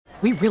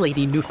We really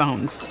need new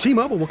phones.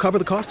 T-Mobile will cover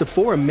the cost of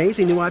 4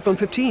 amazing new iPhone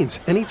 15s,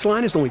 and each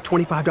line is only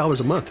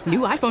 $25 a month. New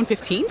iPhone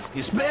 15s?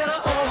 It's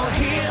better over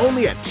here.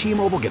 Only at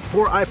T-Mobile, get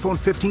 4 iPhone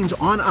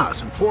 15s on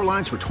us and 4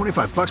 lines for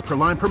 $25 per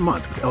line per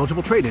month with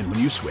eligible trade-in when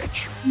you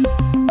switch.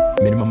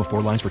 Minimum of 4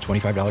 lines for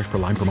 $25 per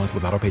line per month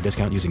with autopay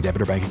discount using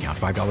debit or bank account.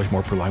 $5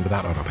 more per line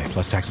without autopay,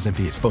 plus taxes and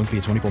fees. Phone fee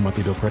at 24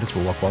 monthly bill credits for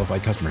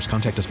well-qualified customers.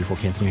 Contact us before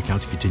canceling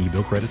account to continue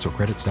bill credits or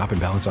credit stop and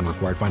balance on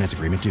required finance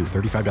agreement due.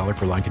 $35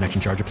 per line connection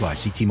charge applies.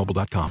 See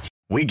T-Mobile.com.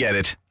 We get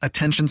it.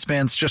 Attention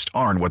spans just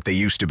aren't what they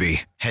used to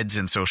be. Heads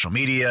in social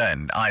media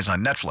and eyes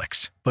on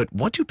Netflix. But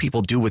what do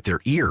people do with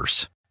their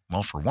ears?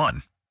 Well, for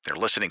one, they're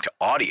listening to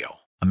audio.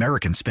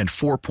 Americans spend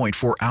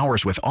 4.4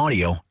 hours with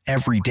audio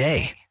every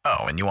day.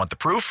 Oh, and you want the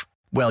proof?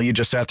 Well, you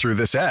just sat through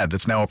this ad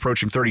that's now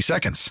approaching 30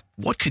 seconds.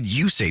 What could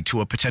you say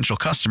to a potential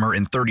customer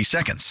in 30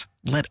 seconds?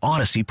 Let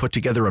Odyssey put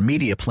together a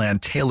media plan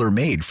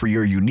tailor-made for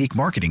your unique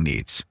marketing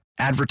needs.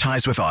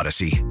 Advertise with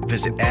Odyssey.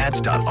 Visit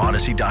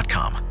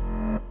ads.odyssey.com.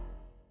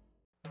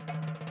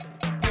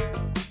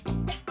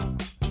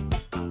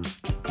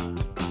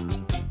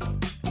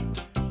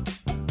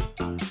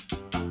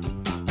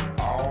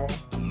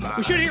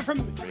 We should hear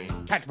from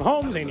Patrick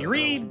Mahomes, Andy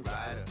Reid,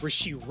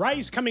 Rashee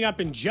Rice coming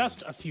up in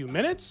just a few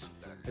minutes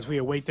as we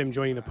await them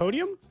joining the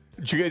podium.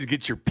 Did you guys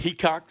get your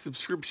Peacock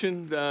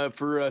subscription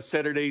for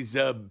Saturday's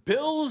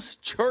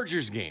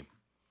Bills-Chargers game?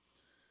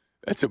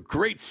 That's a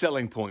great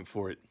selling point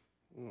for it.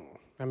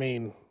 I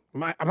mean,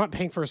 I'm not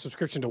paying for a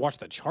subscription to watch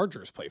the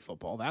Chargers play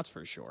football, that's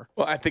for sure.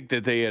 Well, I think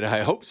that they had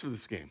high hopes for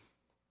this game.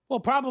 Well,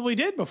 probably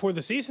did before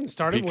the season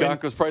started.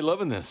 Peacock was probably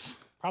loving this.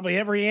 Probably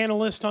every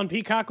analyst on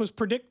Peacock was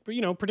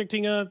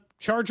predicting a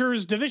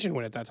Chargers division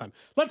win at that time.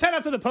 Let's head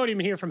out to the podium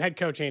and hear from head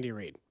coach Andy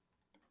Reid.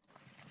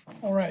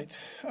 All right.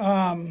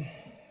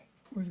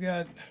 We've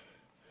got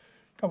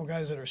a couple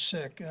guys that are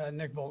sick.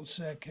 Nick Bolton's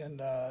sick,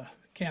 and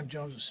Cam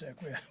Jones is sick.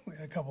 We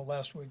had a couple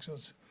last week, so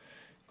it's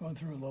going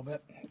through a little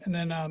bit. And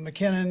then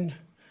McKinnon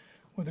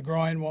with a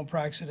groin won't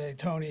practice today.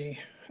 Tony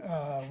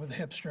with a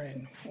hip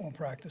strain won't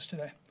practice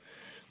today.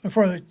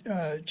 Before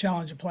the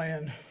challenge of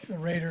playing the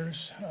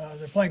Raiders,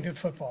 they're playing good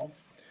football.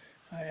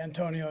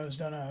 Antonio has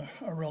done a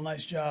real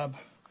nice job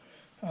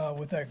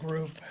with that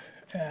group,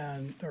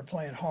 and they're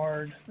playing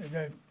hard. They've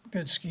got a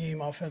good scheme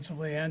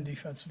offensively and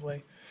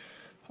defensively,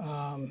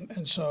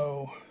 and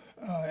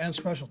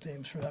special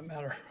teams for that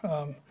matter.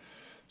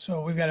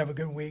 So we've got to have a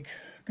good week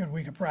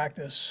of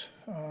practice,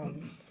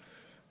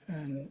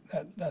 and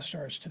that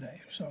starts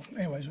today. So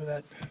anyways, with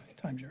that,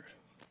 time's yours.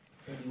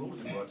 Andy, what was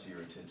it brought to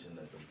your attention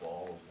that the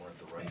balls weren't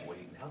the right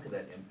weight, and how could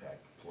that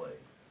impact play?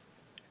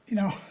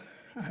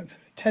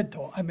 Ted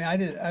told. I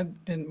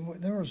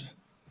didn't. There was.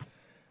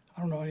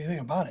 I don't know anything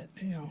about it.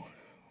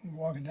 I'm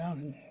walking down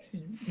and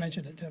he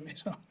mentioned it to me.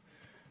 So,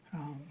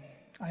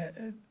 I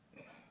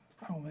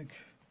don't think.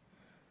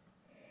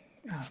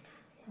 I'm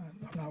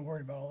not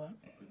worried about all that.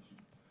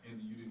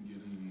 Andy, you didn't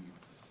get any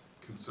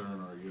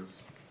concern, or I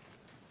guess,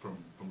 from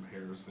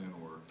Harrison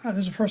or.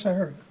 This is the first I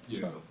heard of it. Yeah.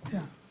 So,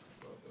 yeah.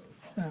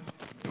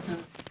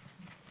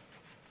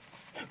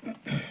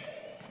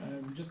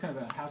 Just kind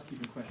of a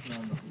housekeeping question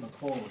on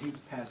McCall. He's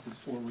past his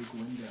 4-week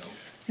window.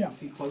 Yeah. Is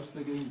he close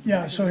to getting?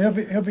 Yeah. So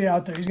he'll be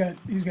out there.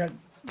 He's got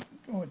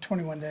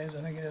 21 days,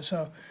 I think it is.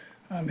 So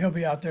he'll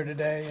be out there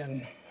today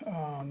and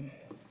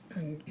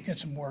get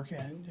some work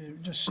in.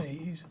 Just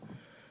see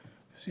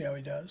how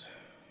he does.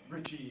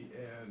 Richie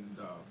and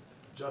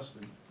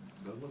Justin,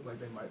 they look like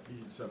they might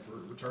be set for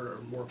return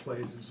or more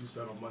plays, as you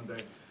said on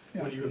Monday.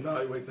 Yeah. When you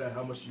evaluate that,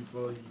 how much do you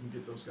feel you can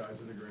get those guys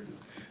integrated?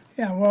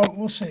 Yeah, well,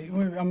 we'll see.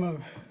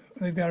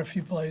 They've got a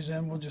few plays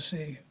in. We'll just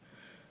see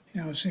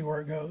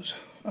where it goes.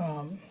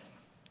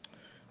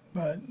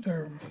 But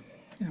they're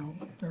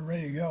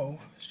ready to go.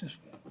 It's just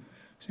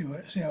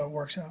see how it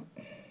works out.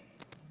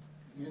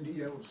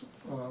 Andy, with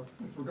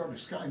regard to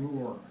Sky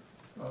Moore,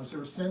 is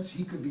there a sense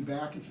he could be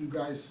back if you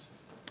guys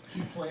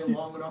keep playing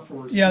long enough?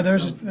 Or yeah,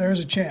 there's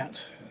a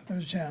chance.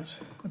 There's a chance.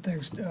 The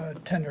thing's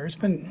tender. It's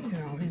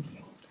been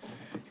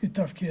he's a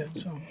tough kid,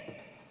 so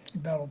he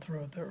battled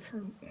through it there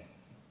for.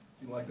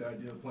 You like the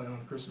idea of playing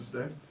on Christmas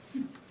Day?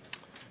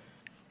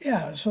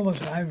 Yeah. So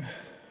listen,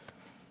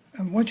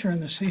 once you're in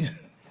the season,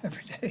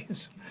 every day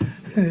it's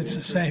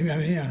the same. I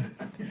mean,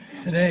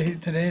 today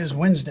is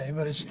Wednesday,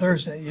 but it's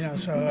Thursday.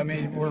 So I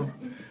mean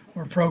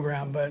we're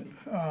programmed, but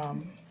I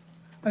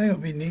think it'll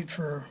be neat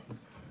for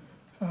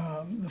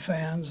the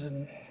fans,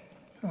 and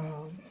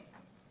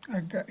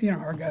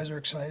our guys are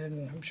excited,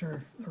 and I'm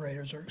sure the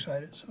Raiders are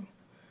excited. So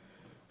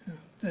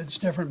it's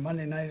different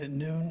Monday night at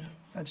noon.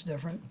 That's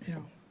different.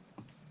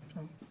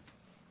 So.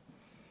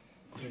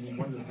 I mean,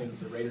 one of the things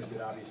the Raiders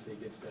did obviously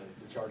against the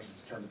Chargers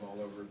was turn the ball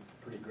over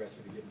pretty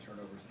aggressive and getting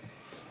turnovers.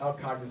 How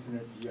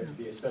cognizant do you have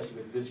to be, especially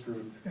with this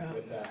group,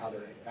 with how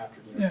they're after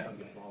trying to get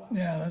the ball out?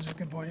 Yeah, that's a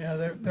good point.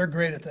 Yeah, they're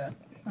great at that.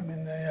 I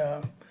mean,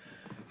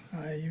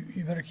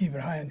 you better keep it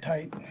high and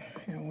tight.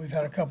 We've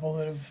had a couple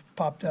that have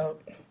popped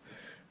out,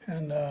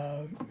 and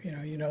they're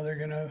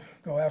going to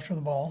go after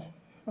the ball,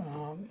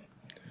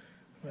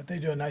 but they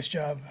do a nice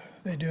job.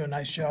 They do a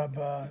nice job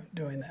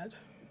doing that.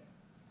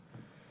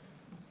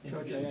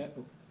 Coach, go ahead.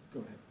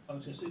 I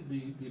was going to say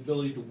the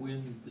ability to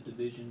win the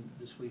division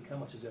this week. How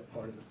much is that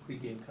part of the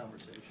pregame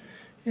conversation?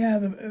 Yeah,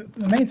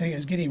 the main thing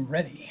is getting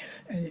ready,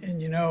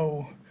 and you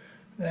know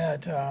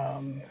that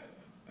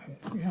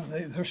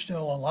they're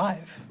still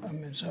alive. I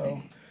mean,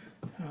 so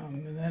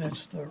and then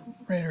it's the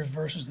Raiders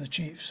versus the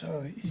Chiefs.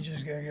 So you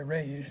just got to get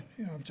ready.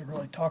 You don't have to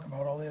really talk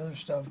about all the other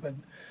stuff, but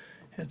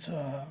it's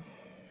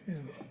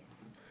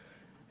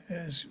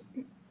it's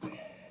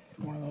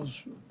one of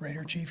those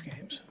Raider-Chief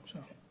games.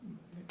 So.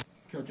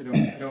 Coach,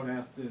 I don't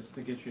ask this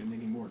to get you in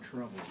any more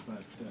trouble,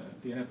 but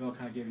the NFL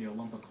kind of gave you a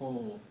lump of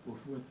coal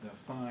with the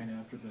fine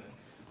after the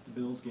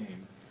Bills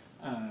game.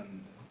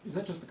 Is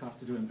that just the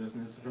cost of doing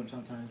business from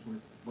sometimes with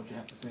what you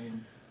have to say?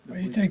 Well,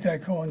 you take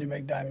that coal and you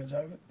make diamonds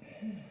out of it.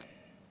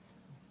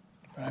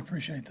 But I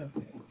appreciate the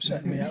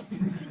setting me up.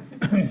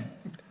 There's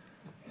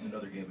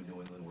another game in New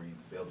England where you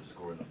failed to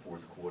score in the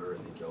fourth quarter. I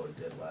think y'all are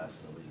dead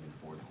last in the league in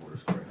fourth quarter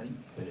scoring. How do you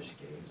finish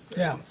games?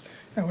 Yeah,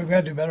 we've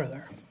got to do better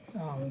there.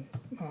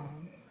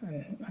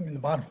 And I mean, the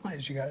bottom line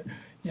is you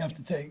have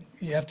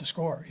to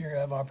score. You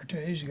have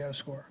opportunities, you got to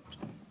score.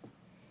 So.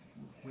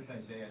 With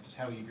Isaiah, just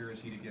how eager is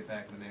he to get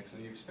back in the mix?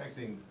 Are you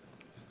expecting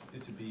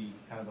it to be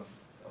kind of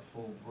a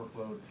full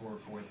workload for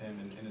him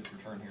in his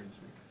return here this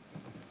week?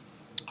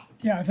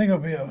 Yeah, I think it'll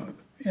be a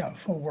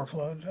full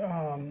workload.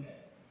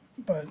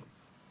 But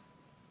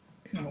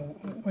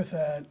with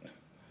that,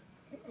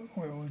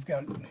 we've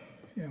got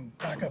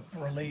backup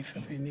relief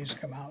if he needs to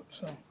come out.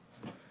 So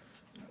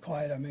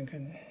Clyde,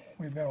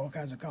 we've got all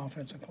kinds of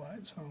confidence in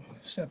Clyde, so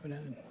stepping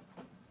in.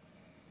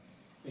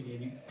 Hey,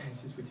 Andy,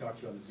 since we talked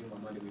to you on the Zoom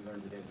on Monday, we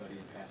learned that Ed Buddy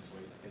had passed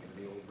away. Thinking of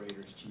the old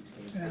Raiders-Chiefs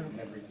games,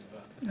 memories of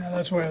Yeah,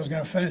 that's why I was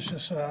going to finish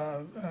this.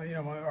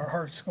 Our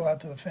hearts go out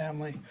to the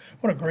family.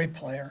 What a great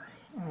player,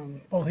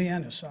 both he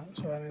and his son.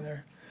 So I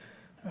mean,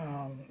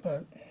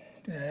 but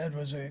yeah, Ed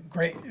was a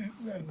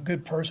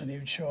good person. He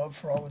would show up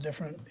for all the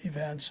different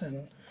events,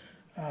 and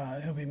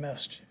he'll be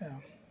missed. Yeah,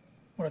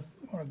 what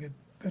a good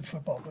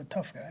football, but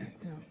tough guy.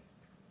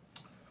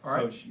 All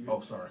right.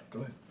 Coach, sorry. Go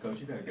ahead. Coach,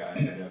 you've had guys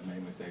that have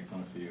made mistakes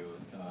on the field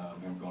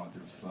and going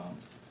through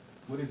slumps.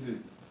 What is it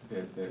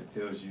that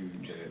tells you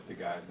that the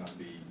guy's going to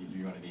be,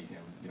 you're going to need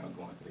him,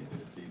 going to the end of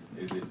the season?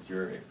 Is it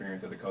your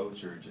experience as a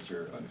coach or just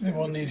your understanding? They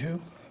will need who?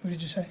 Who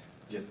did you say?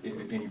 Just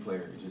any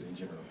player, just in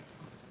general.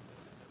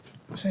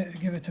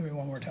 Give it to me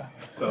one more time.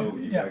 So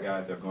you've got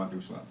guys that have gone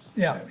through slumps.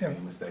 Have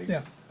made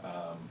mistakes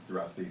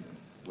throughout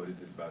seasons. What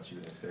is it about you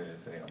that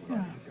says, I'm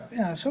going to need this guy?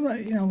 Yeah,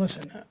 somebody,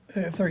 listen,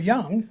 if they're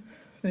young,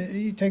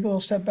 you take a little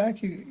step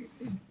back, you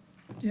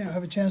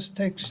have a chance to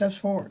take steps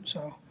forward.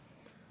 So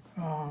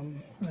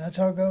that's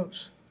how it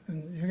goes.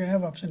 And you're going to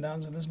have ups and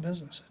downs in this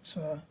business. It's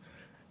a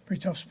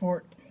pretty tough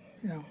sport,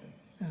 and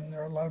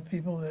there are a lot of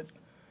people that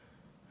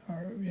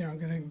are, going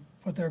to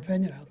put their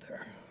opinion out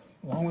there,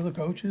 along with the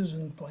coaches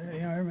and players.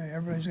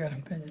 Everybody's got an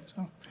opinion.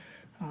 So,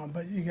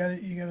 but you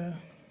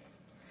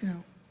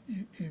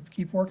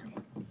keep working.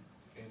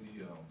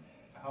 Andy,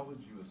 how would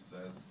you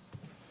assess?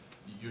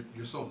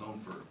 You're so known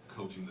for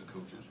coaching the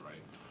coaches,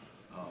 right?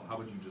 How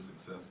would you just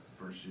assess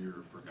first year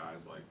for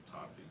guys like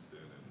Todd Pinkston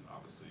and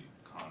obviously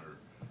Connor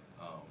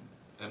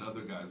and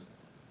other guys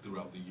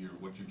throughout the year,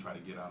 what you try to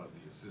get out of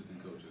the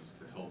assistant coaches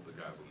to help the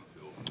guys on the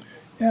field?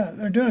 Yeah,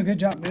 they're doing a good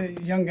job. The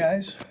young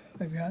guys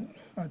they've got.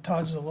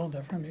 Todd's a little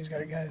different. He's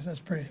got guys that's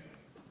pretty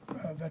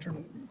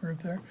veteran group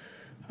there.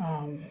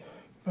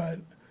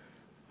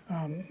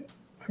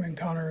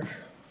 Connor,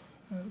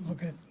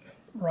 look at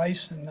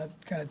Rice, and that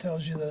kind of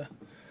tells you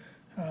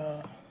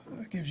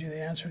gives you the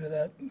answer to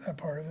that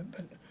part of it,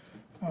 but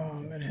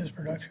in his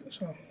production.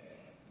 So.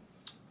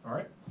 All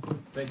right.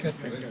 Thank you.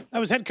 That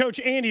was head coach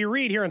Andy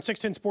Reid here on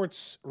 610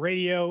 Sports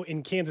Radio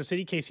in Kansas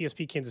City,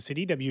 KCSP Kansas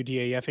City,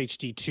 WDAF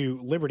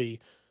HD2 Liberty.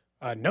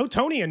 No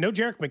Tony and no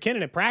Jerick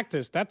McKinnon at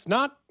practice. That's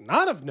not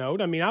of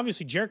note. I mean,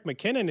 obviously, Jerick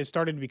McKinnon has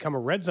started to become a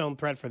red zone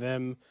threat for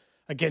them.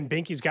 Again,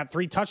 Binky's got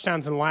 3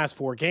 touchdowns in the last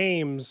 4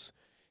 games.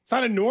 It's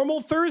not a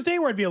normal Thursday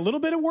where I'd be a little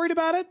bit worried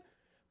about it.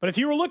 But if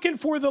you were looking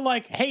for the,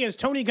 hey, is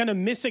Tony going to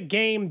miss a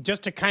game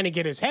just to kind of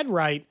get his head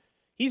right?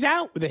 He's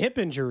out with a hip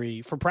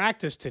injury for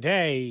practice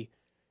today.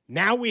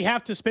 Now we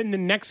have to spend the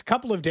next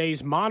couple of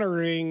days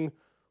monitoring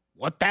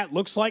what that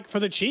looks like for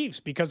the Chiefs,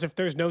 because if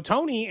there's no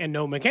Tony and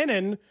no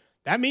McKinnon,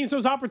 that means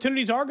those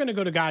opportunities are going to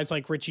go to guys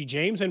like Richie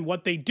James, and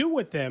what they do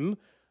with them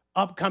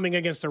upcoming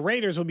against the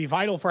Raiders will be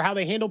vital for how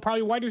they handle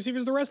probably wide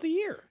receivers the rest of the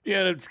year.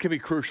 Yeah, it's going to be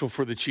crucial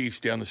for the Chiefs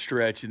down the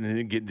stretch and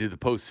then get into the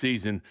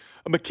postseason.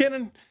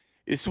 McKinnon,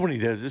 this is what he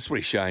does. This is what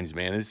he shines,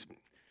 man.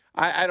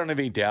 I don't have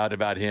any doubt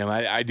about him.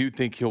 I do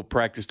think he'll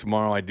practice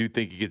tomorrow. I do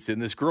think he gets in.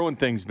 This growing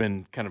thing's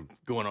been kind of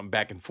going on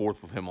back and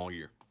forth with him all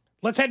year.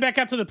 Let's head back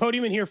out to the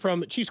podium and hear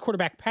from Chiefs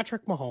quarterback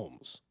Patrick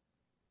Mahomes.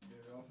 The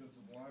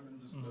offensive lineman,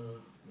 just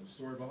the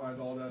story behind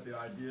all that, the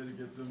idea to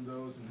get them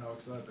those, and how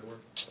excited they were.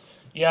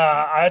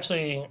 Yeah, I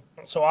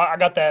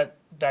got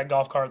that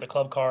golf cart, the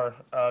club car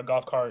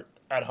golf cart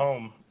at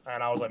home,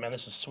 and I was like, man,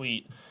 this is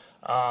sweet.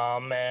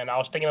 And I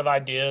was thinking of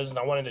ideas, and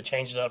I wanted to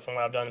change it up from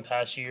what I've done in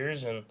past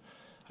years, and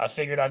I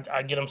figured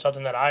I'd get them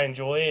something that I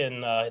enjoy,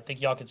 and I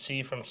think y'all could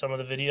see from some of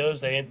the videos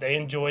they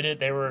enjoyed it.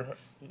 They were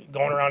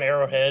going around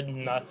Arrowhead,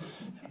 and I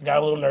got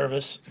a little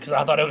nervous because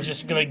I thought I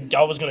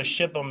was gonna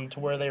ship them to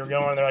where they were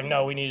going. They're like,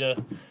 no, we need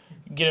to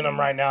get in them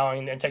right now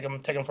and take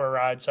them for a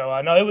ride. So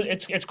I know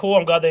it's cool.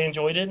 I'm glad they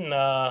enjoyed it, and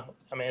I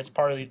mean it's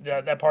part of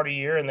that part of the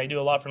year, and they do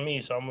a lot for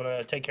me. So I'm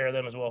gonna take care of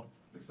them as well.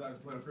 Excited to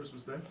play on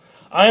Christmas Day?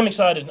 I am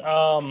excited.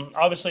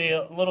 Obviously,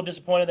 a little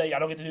disappointed that I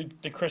don't get to do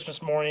the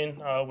Christmas morning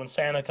when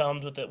Santa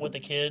comes with the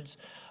kids.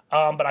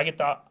 But I get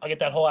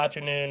that whole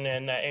afternoon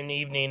and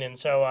evening, and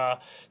so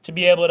to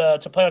be able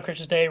to play on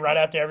Christmas Day right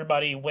after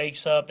everybody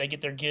wakes up, they get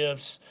their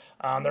gifts.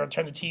 They're gonna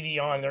turn the TV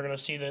on. They're gonna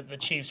see the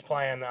Chiefs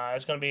playing.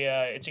 It's gonna be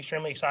it's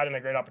extremely exciting, and a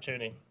great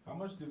opportunity. How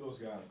much do those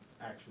guys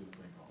actually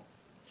play golf?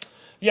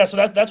 Yeah, so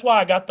that's why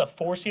I got the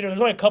 4-seater. There's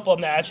only a couple of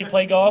them that actually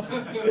play golf,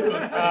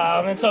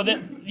 and so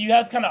that you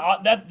have kind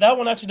of that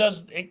one actually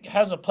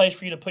has a place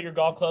for you to put your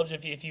golf clubs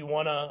if you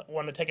want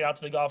to take it out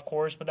to the golf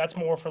course. But that's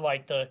more for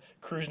like the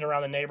cruising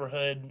around the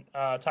neighborhood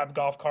type of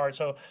golf cart.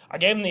 So I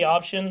gave them the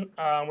option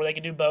where they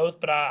could do both,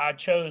 but I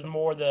chose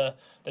more the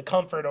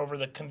comfort over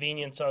the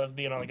convenience of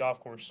being on the golf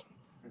course.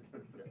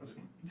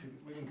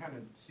 We've been kind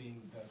of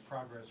seeing the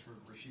progress for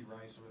Rashee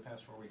Rice over the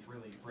past 4 weeks,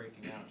 really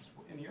breaking out. Just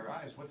in your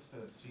eyes, what's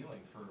the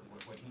ceiling for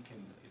what he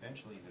can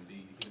eventually even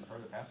be, even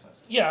further past that?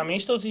 Yeah, I mean,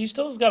 he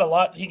still got a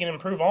lot he can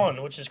improve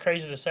on, which is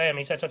crazy to say. I mean,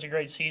 he's had such a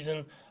great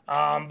season,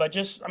 but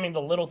just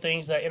the little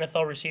things that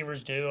NFL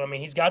receivers do. I mean,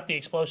 he's got the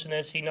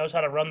explosiveness. He knows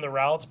how to run the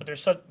routes, but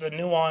there's such the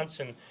nuance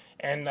and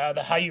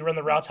how you run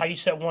the routes, how you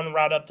set one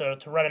route up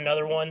to run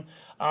another one.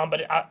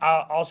 But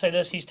I'll say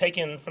this, he's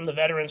taken from the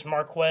veterans,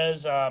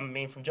 Marquez,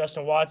 from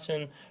Justin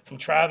Watson, from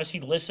Travis, he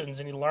listens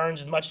and he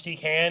learns as much as he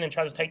can and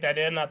tries to take that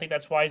in. And I think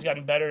that's why he's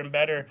gotten better and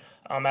better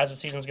as the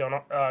season's gone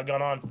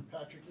on.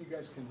 Patrick, you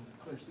guys can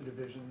clinch the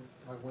division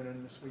by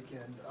winning this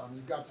weekend.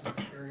 You've got some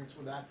experience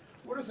with that.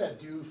 What does that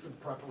do for the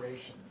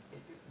preparation,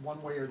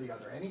 one way or the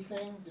other?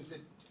 Anything? Does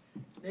it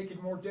make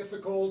it more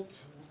difficult?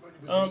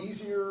 Was it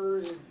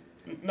easier?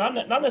 Not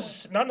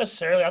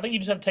necessarily. I think you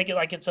just have to take it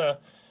like it's a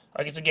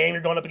game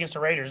you're going up against the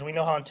Raiders. We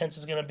know how intense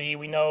it's going to be.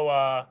 We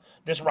know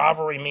this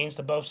rivalry means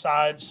to both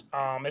sides.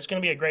 It's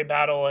going to be a great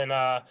battle,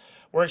 and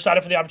we're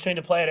excited for the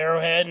opportunity to play at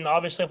Arrowhead. And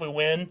obviously, if we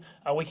win,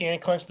 we can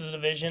clinch the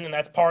division, and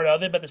that's part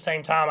of it. But at the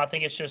same time, I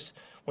think it's just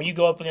when you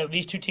go up and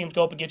these two teams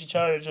go up against each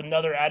other, there's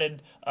another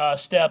added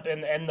step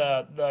and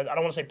the I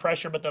don't want to say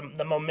pressure, but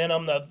the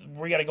momentum.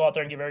 We got to go out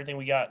there and give everything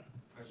we got.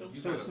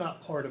 So it's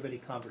not part of any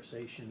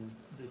conversation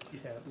that you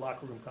have,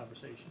 locker room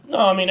conversation? No,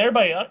 I mean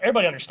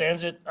everybody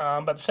understands it,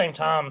 but at the same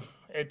time,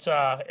 it's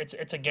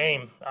a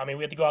game. I mean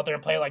we have to go out there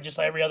and play like just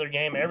like every other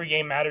game. Every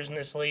game matters in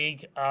this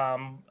league,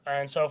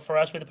 and so for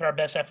us we have to put our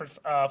best effort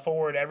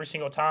forward every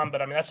single time.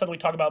 But I mean that's something we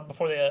talked about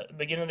before the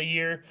beginning of the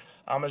year.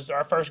 As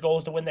our first goal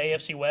is to win the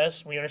AFC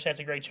West. We understand it's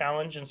a great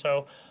challenge, and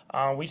so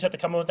we just have to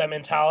come in with that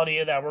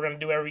mentality that we're going to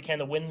do everything we can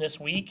to win this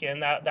week,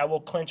 and that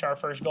will clinch our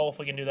first goal if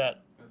we can do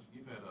that.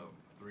 You've had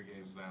 3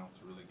 games now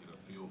to really get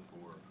a feel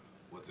for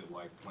what's it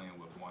like playing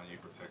with Wanye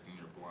protecting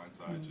your blind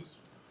side. Mm-hmm. Just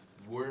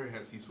where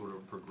has he sort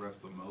of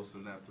progressed the most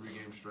in that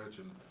 3-game stretch,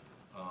 and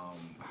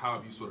how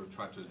have you sort of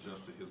tried to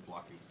adjust to his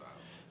blocking style?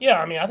 Yeah,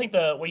 I mean, I think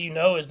what you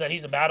know is that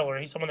he's a battler.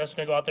 He's someone that's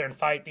going to go out there and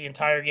fight the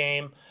entire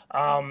game.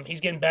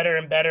 He's getting better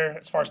and better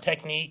as far as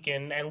technique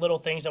and little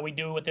things that we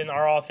do within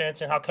our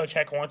offense and how Coach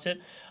Heck wants it.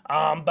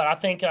 But I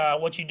think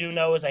what you do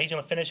know is that he's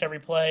going to finish every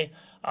play.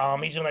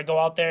 He's going to go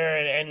out there,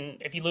 and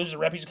if he loses a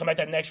rep, he's going to come back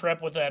that next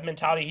rep with that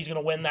mentality. He's going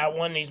to win that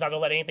one, and he's not going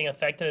to let anything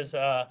affect his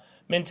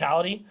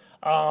mentality.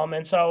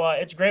 And so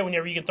it's great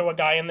whenever you can throw a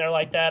guy in there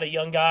like that, a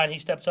young guy, and he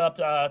steps up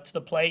to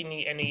the plate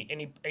and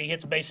he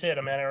hits a base hit,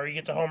 or he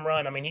gets a home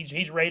run. I mean,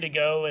 he's ready to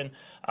go, and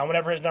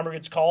whenever his number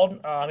gets called,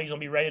 he's going to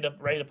be ready to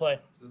play.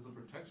 Does the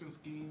protection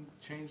scheme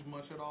change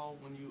much at all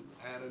when you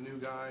add a new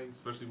guy,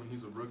 especially when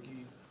he's a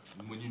rookie,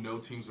 when you know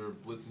teams are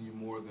blitzing you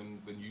more than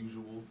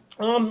usual?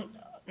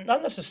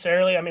 Not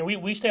necessarily. I mean,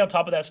 we stay on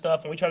top of that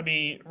stuff, and we try to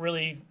be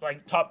really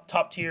like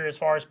top tier as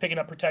far as picking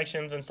up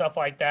protections and stuff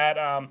like that.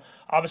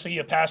 Obviously, you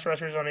have pass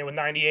rushers. I mean, with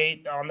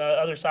 98 on the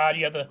other side,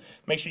 you have to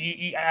make sure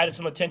you added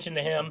some attention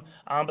to him.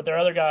 But their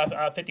other guy,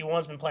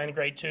 51's been playing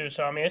great too.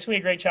 So I mean, it's gonna be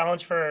a great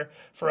challenge for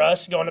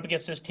us going up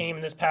against this team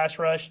in this pass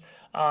rush.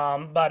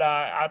 But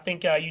I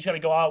think you just got to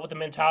go out with the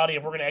mentality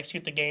of we're gonna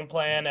execute the game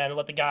plan and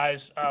let the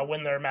guys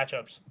win their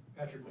matchups.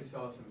 Patrick, we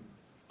saw some,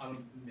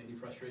 maybe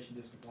frustration,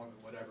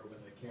 disappointment, whatever, when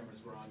the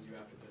cameras were on you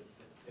after the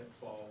tip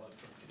fall up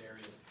from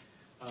Kadarius.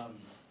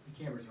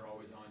 The cameras are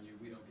always on you.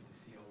 We don't get to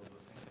see all of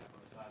those things happen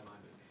on the sideline.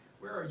 But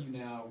where are you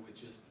now with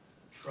just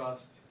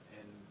trust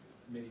and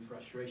maybe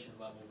frustration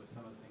level with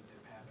some of the things that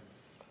have happened,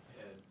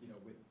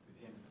 with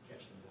him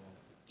catching the ball?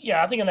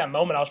 Yeah, I think in that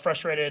moment I was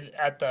frustrated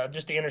at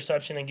just the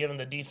interception and giving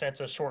the defense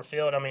a short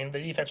field. I mean,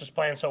 the defense was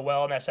playing so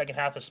well in that second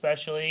half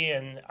especially,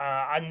 and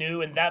I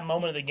knew in that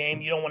moment of the game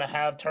you don't want to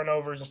have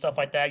turnovers and stuff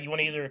like that. You want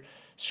to either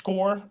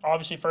score,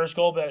 obviously first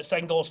goal, but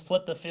second goal is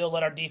flip the field,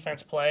 let our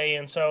defense play.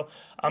 And so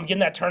getting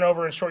that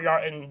turnover in short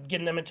yard and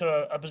getting them into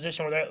a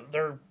position where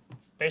they're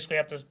basically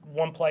after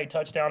one play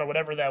touchdown or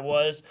whatever that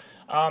was.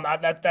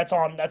 That's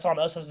on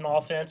us as an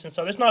offense, and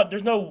so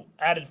there's no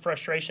added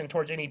frustration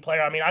towards any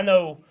player. I mean, I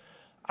know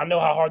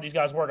how hard these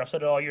guys work. I've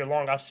said it all year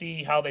long. I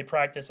see how they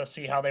practice. I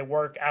see how they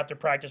work after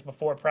practice,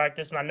 before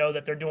practice, and I know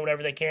that they're doing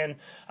whatever they can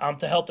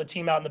to help the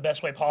team out in the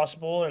best way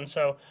possible. And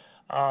so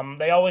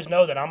they always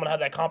know that I'm going to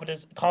have that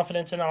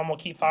confidence in them. I'm going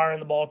to keep firing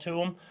the ball to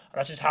them.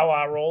 That's just how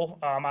I roll.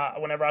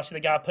 Whenever I see the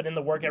guy put in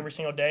the work every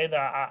single day, that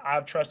I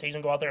have trust that he's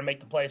going to go out there and make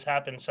the plays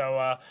happen.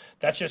 So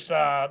that's just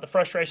the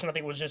frustration, I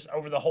think, was just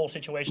over the whole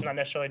situation, not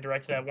necessarily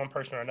directed at one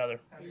person or another.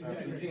 You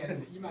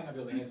might not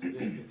be able to answer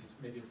this because it's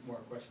maybe more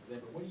a question for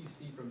them, but what do you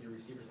see from your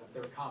receivers,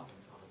 their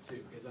confidence level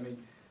too? Because, I mean,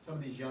 some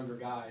of these younger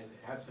guys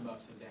have some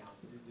ups and downs.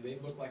 Do they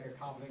look like a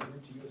confident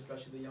group to you,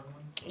 especially the young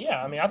ones?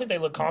 Yeah, I mean, I think they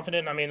look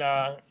confident. I mean,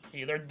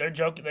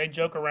 they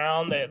joke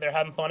around. They're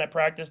having fun at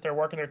practice. They're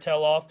working their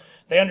tail off.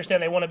 They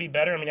understand they want to be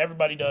better. I mean,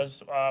 everybody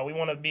does. We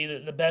want to be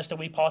the best that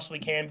we possibly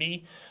can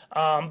be.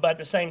 But at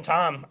the same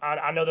time,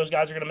 I know those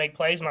guys are going to make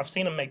plays, and I've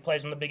seen them make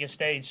plays on the biggest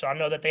stage. So I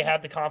know that they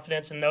have the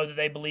confidence and know that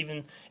they believe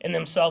in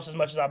themselves as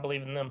much as I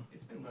believe in them.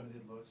 It's been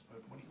limited looks,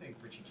 but what do you think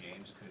Richie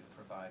James could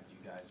provide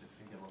you guys if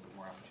you get a little bit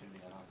more opportunity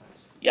on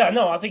offense? Yeah,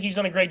 no, I think he's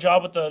done a great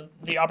job with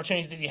the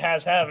opportunities that he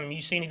has had. I mean,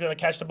 you've seen he's going to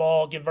catch the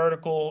ball, get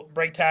vertical,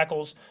 break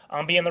tackles,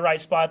 be in the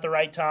right spot at the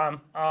right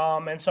time.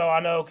 And so I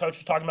know Coach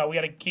was talking about we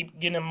got to keep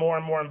getting him more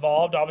and more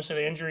involved. Obviously,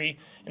 the injury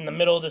in the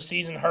middle of the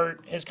season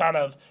hurt his kind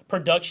of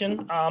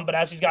production. But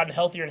as he's gotten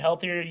healthier and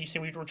healthier, you see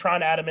we're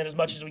trying to add him in as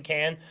much as we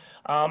can.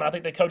 And I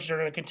think the coaches are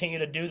going to continue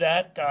to do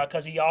that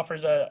because he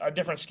offers a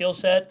different skill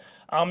set.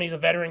 He's a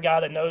veteran guy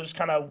that knows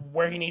kind of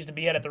where he needs to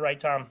be at the right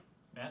time.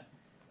 Matt?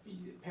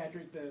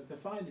 Patrick, the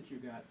fine that you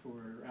got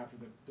for after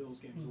the Bills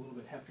game was a little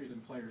bit heftier than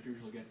players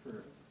usually get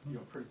for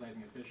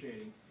criticizing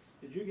officiating.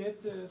 Did you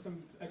get some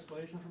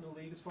explanation from the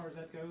league as far as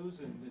that goes?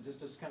 And is this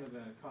just kind of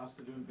the cost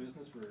of doing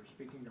business for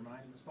speaking your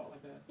mind in a spot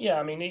like that? Yeah,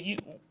 I mean,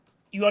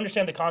 you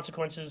understand the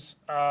consequences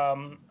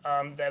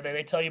that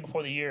they tell you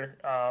before the year.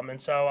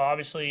 And so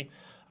obviously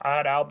I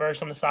had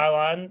outbursts on the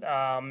sideline,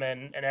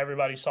 and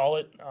everybody saw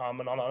it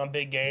and on a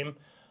big game.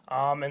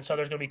 And so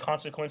there's going to be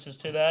consequences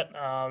to that.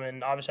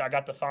 And obviously I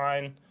got the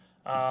fine.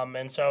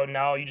 And so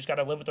now you just got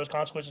to live with those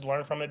consequences,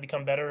 learn from it,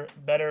 become better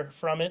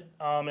from it,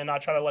 and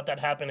not try to let that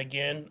happen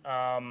again.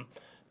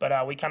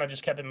 But we kind of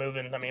just kept it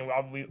moving. I mean,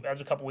 that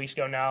was a couple weeks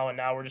ago now, and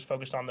now we're just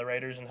focused on the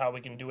Raiders and how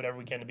we can do whatever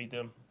we can to beat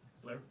them.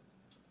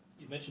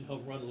 You mentioned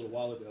home run a little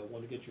while ago. I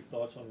want to get your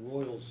thoughts on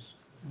Royals'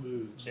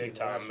 moves. Big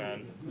time,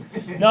 man.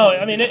 No,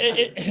 I mean,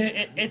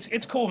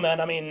 it's cool,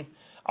 man. I mean,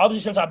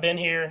 obviously, since I've been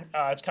here,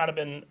 it's kind of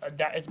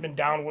been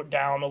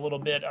down a little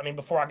bit. I mean,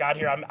 before I got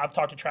here, I've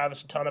talked to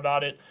Travis a ton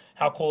about it,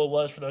 how cool it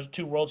was for those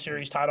 2 World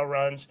Series title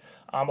runs.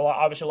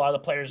 Obviously, a lot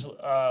of the players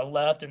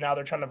left, and now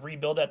they're trying to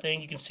rebuild that thing.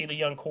 You can see the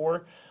young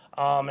core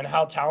and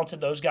how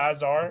talented those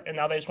guys are, and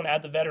now they just want to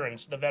add the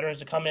veterans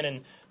to come in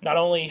and not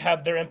only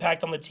have their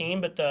impact on the team,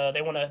 but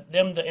they want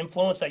them to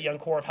influence that young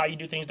core of how you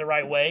do things the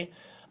right way.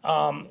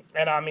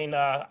 And I mean,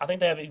 I think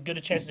they have as good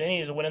a chance as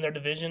any to win in their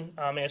division.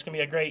 I mean, it's going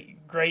to be a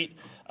great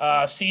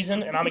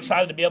season, and I'm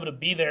excited to be able to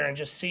be there and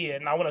just see it.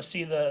 And I want to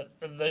see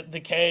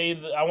the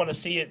cave. I want to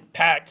see it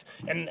packed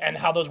and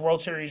how those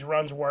World Series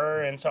runs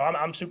were. And so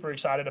I'm super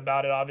excited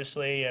about it,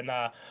 obviously. And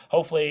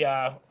hopefully,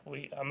 I'm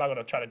not going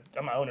to try to.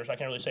 I'm my owner, so I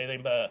can't really say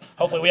anything. But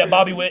hopefully, we have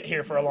Bobby Witt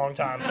here for a long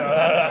time. So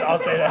I'll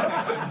say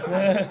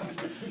that.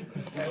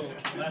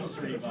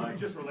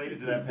 Just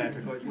related to that,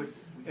 Patrick,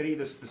 any of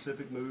the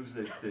specific moves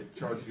that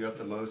charged you up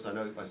the most? I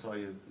know I saw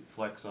you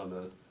flex on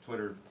the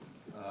Twitter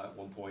at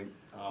one point.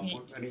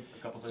 A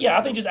couple things? Yeah,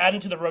 I think just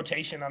adding to the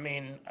rotation. I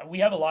mean, we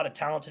have a lot of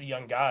talented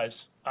young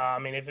guys. I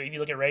mean, if you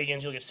look at Reagan,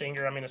 you look at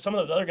Singer. I mean, some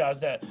of those other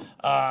guys that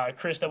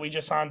Chris that we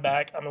just signed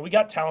back. I mean, we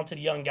got talented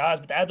young guys,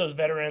 but to add those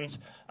veterans,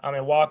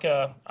 and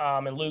Waka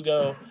and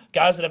Lugo,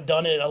 guys that have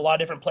done it at a lot of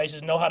different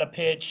places, know how to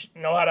pitch,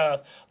 know how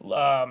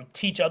to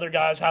teach other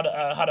guys how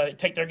to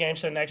take their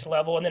games to the next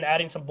level, and then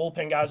adding some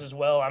bullpen guys as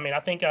well. I mean, I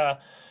think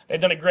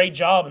they've done a great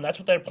job, and that's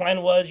what their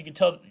plan was. You could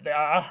tell.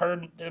 I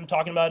heard them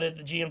talking about it,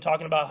 the GM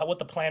talking about what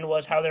the plan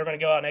was, how they were going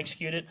to go out and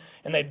execute it,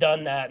 and they've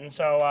done that. And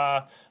so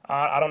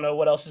I don't know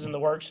what else is in the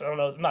works. I don't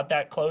know, I'm not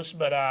that close,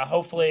 but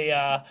hopefully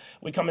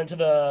we come into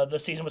the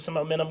season with some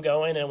momentum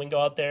going, and we can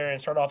go out there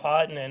and start off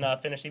hot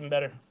and finish even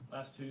better.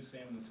 Last 2,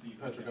 Sam and Steve.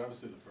 Patrick,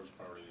 obviously the first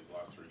priority these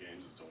last 3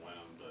 games is to win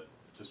them, but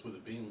just with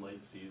it being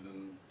late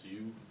season, do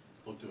you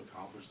look to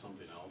accomplish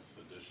something else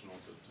additional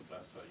to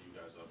best set you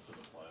guys up for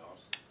the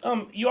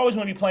playoffs? You always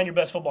want to be playing your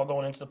best football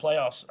going into the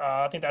playoffs.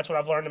 I think that's what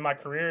I've learned in my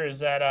career is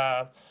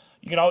that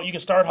you can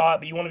start hot,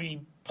 but you want to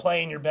be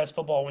playing your best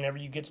football whenever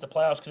you get to the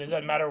playoffs because it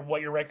doesn't matter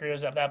what your record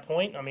is at that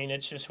point. I mean,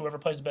 it's just whoever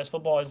plays the best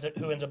football is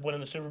who ends up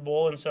winning the Super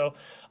Bowl. And so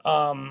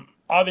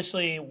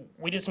obviously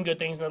we did some good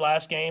things in the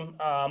last game,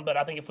 but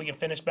I think if we can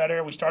finish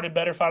better, we started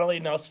better finally,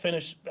 now let's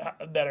finish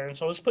better. And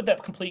so let's put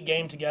that complete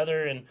game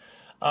together. And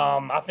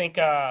I think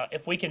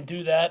if we can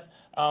do that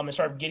and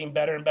start getting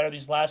better and better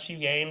these last few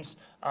games,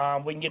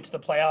 we can get to the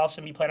playoffs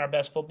and be playing our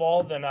best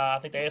football, then I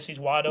think the AFC is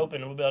wide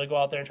open and we'll be able to go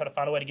out there and try to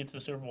find a way to get to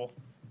the Super Bowl.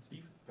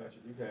 Steve?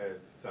 Patrick, you've had,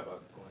 talk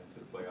about going into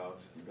the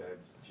playoffs, you've had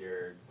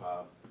Jared,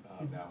 Pop,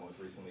 now most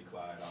recently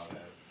Clyde, all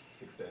have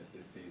success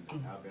this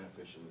season. How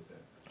beneficial is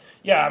that?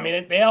 Yeah, I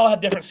mean, they all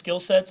have different skill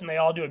sets, and they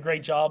all do a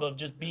great job of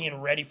just being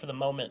ready for the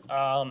moment.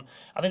 I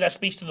think that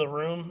speaks to the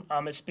room.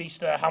 It speaks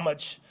to how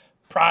much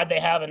pride they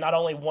have in not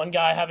only one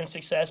guy having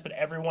success, but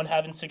everyone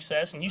having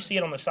success. And you see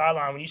it on the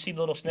sideline when you see the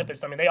little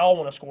snippets. I mean, they all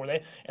want to score.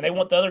 They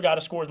want the other guy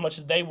to score as much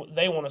as they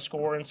want to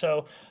score. And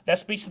so that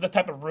speaks to the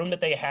type of room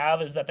that they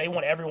have, is that they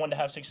want everyone to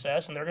have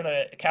success, and they're going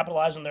to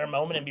capitalize on their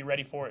moment and be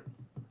ready for it.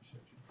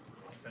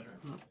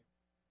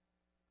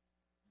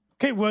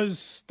 Okay,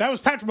 that was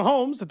Patrick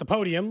Mahomes at the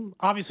podium,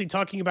 obviously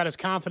talking about his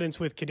confidence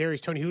with Kadarius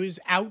Toney, who is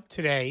out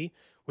today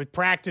with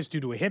practice due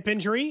to a hip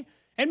injury,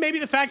 and maybe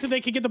the fact that they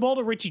could get the ball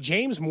to Richie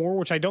James more,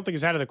 which I don't think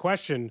is out of the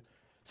question.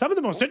 Some of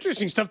the most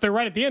interesting stuff there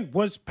right at the end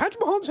was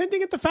Patrick Mahomes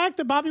hinting at the fact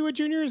that Bobby Wood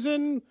Jr. is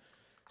in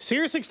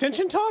serious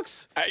extension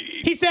talks.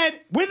 He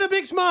said, with a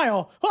big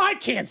smile, well, I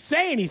can't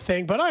say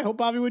anything, but I hope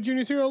Bobby Wood Jr.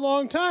 is here a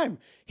long time.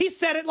 He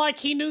said it like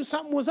he knew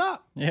something was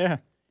up. Yeah.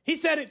 He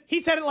said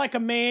it like a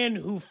man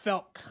who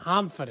felt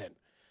confident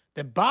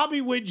that Bobby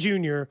Witt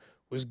Jr.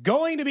 was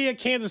going to be a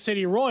Kansas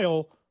City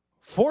Royal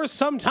for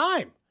some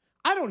time.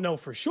 I don't know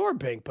for sure,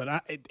 Bink,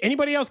 but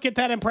anybody else get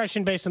that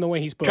impression based on the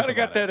way he spoke? Kind of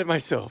got that in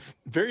myself.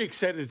 Very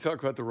excited to talk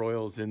about the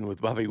Royals and with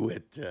Bobby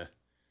Witt.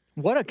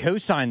 What a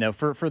cosign though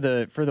for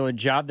the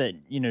job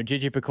that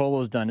JJ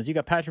Piccolo's done is you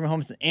got Patrick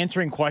Mahomes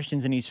answering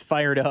questions and he's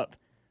fired up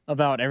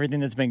about everything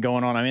that's been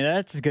going on. I mean,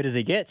 that's as good as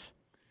he gets.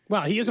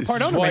 Well, he is a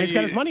part owner, man. He's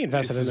got his money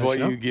invested in this. This is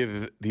why you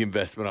give the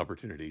investment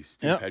opportunities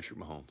to Patrick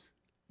Mahomes.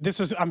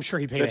 I'm sure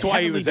he paid. That's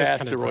why he was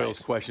asked the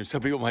Royals question. Some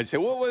people might say,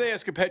 "What were they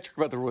asking Patrick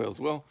about the Royals?"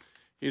 Well,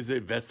 he has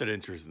a vested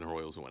interest in the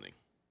Royals winning.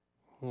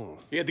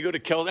 He had to go to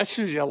Kelsey. That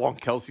shows you how long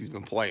Kelsey's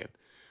been playing.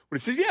 When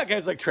it says, "Yeah,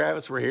 guys like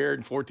Travis were here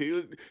in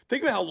 14,"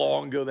 think about how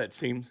long ago that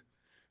seems.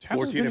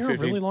 Travis 14 has been here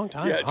 15. A really long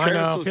time. Yeah, I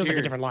know. Feels like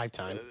a different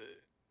lifetime.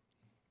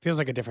 Feels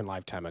like a different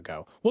lifetime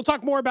ago. We'll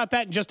talk more about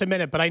that in just a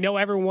minute, but I know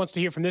everyone wants to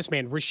hear from this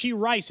man, Rashee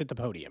Rice, at the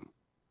podium.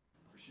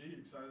 Rashee,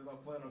 excited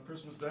about playing on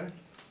Christmas Day?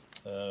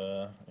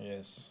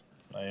 Yes,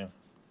 I am.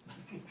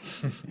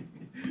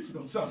 You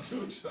don't sound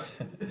too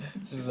excited.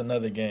 This is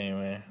another game,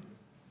 man.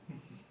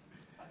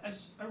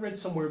 I read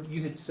somewhere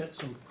you had set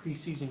some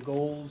preseason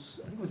goals.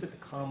 I think it was at the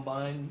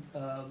Combine.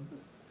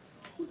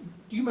 Do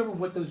you remember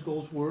what those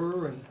goals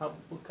were and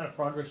what kind of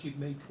progress you've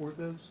made toward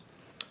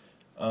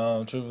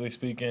those? Truthfully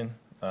speaking,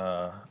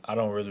 I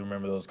don't really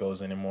remember those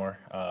goals anymore.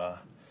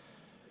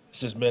 It's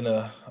just been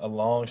a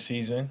long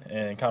season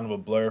and kind of a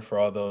blur for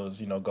all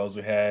those goals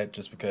we had,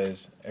 just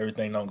because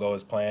everything don't go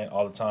as planned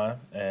all the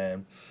time.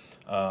 And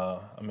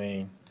I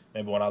mean,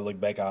 maybe when I look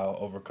back, I'll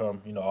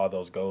overcome all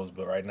those goals.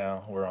 But right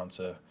now, we're on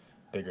to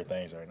bigger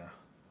things right now.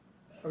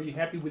 Are you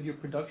happy with your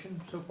production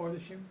so far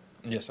this year?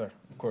 Yes, sir.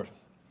 Of course.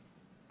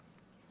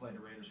 Playing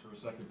the Raiders for a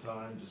second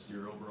time, just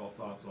your overall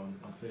thoughts on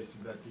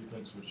facing that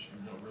defense, which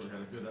really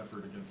had a good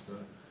effort against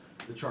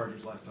the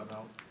Chargers last time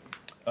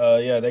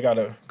out. Yeah, they got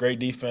a great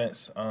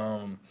defense.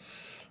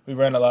 We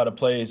ran a lot of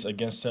plays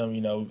against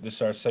them. This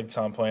is our second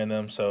time playing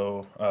them,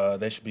 so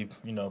they should be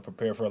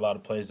prepared for a lot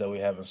of plays that we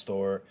have in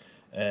store.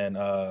 And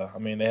I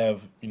mean, they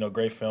have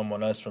great film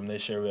on us from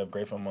this year. We have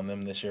great film on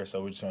them this year,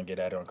 so we're just gonna get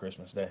at it on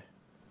Christmas Day.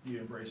 Do you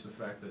embrace the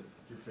fact that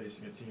you're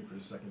facing a team for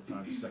the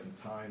second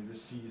time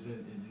this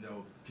season,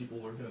 and people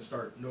are going to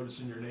start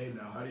noticing your name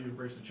now? How do you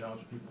embrace the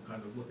challenge of people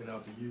kind of looking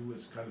out to you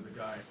as kind of the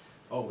guy?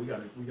 Oh, we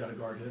got to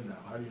guard him now.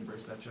 How do you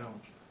embrace that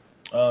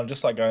challenge?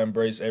 Just like I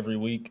embrace every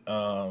week,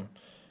 not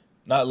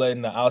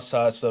letting the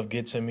outside stuff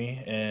get to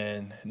me,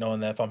 and knowing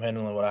that if I'm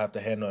handling what I have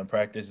to handle in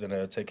practice, then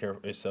it'll take care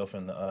of itself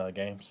in the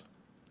games.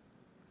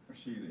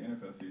 Rashee, the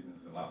NFL season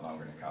is a lot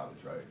longer than college,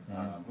 right?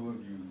 Mm-hmm. Who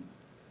have you,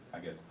 I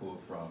guess, pulled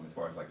from as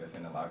far as like that's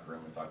in the locker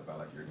room and talk about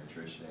like your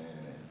nutrition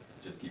and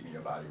just keeping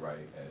your body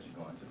right as you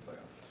go into the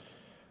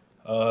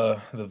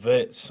playoffs? The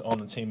vets on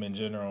the team in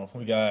general.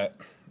 We got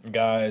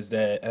guys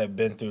that have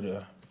been through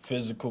the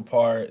physical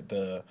part,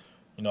 a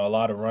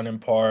lot of running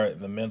part,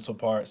 the mental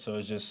part. So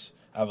it's just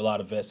I have a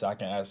lot of vets that I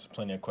can ask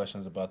plenty of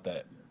questions about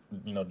that,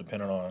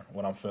 depending on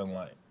what I'm feeling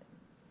like.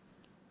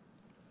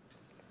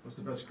 What's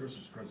the best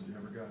Christmas present you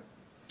ever got?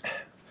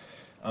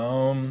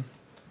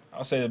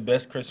 I'll say the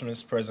best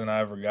Christmas present I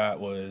ever got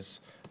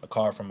was a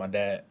car from my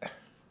dad.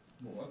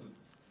 What was it?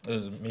 It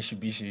was a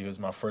Mitsubishi. It was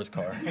my first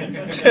car.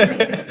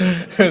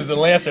 It was a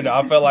Lancer.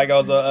 I felt like I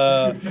was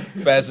a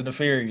Fast and the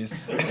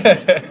Furious. For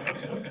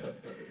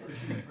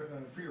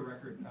your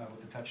record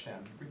with the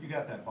touchdown, you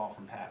got that ball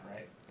from Pat,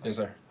 right? Yes,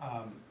 sir.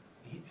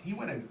 He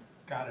went and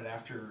got it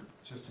after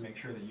just to make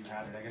sure that you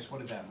had it. I guess what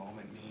did that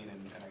moment mean, and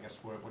I guess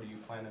what are you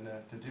planning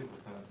to do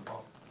with the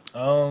ball?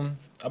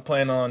 I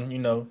plan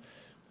on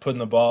putting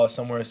the ball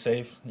somewhere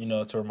safe,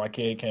 to where my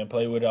kid can't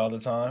play with it all the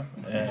time,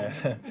 and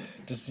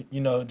just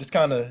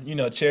kind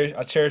of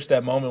cherish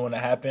that moment when it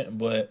happened.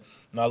 But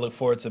I look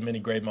forward to many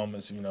great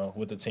moments,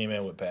 with the team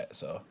and with Pat.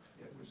 So.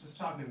 Yeah, I was just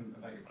talking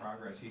about your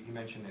progress. He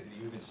mentioned that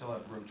you even still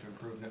have room to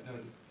improve.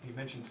 He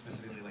mentioned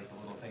specifically like the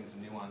little things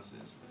and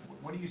nuances.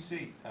 what do you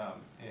see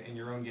in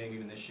your own game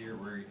even this year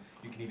where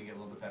you can even get a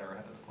little bit better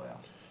ahead of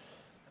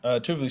the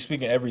playoffs? Truthfully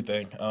speaking,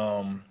 everything.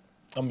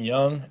 I'm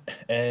young,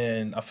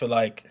 and I feel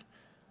like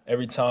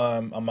every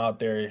time I'm out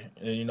there,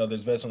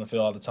 there's vets on the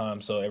field all the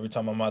time. So every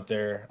time I'm out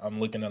there, I'm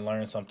looking to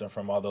learn something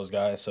from all those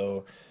guys.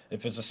 So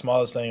if it's the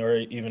smallest thing or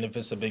even if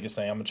it's the biggest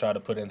thing, I'm going to try to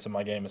put it into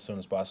my game as soon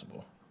as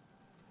possible.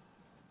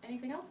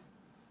 Anything else?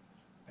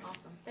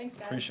 Awesome. Thanks,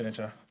 guys. Appreciate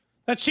you.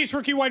 That's Chiefs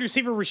rookie wide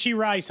receiver Rashee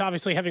Rice,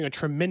 obviously having a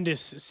tremendous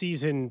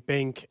season,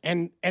 Bink.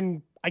 And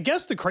I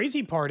guess the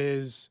crazy part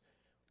is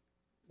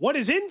what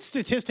his in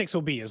statistics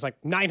will be is like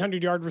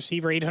 900-yard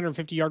receiver,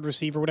 850-yard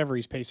receiver, whatever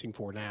he's pacing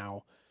for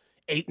now.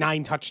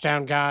 8-9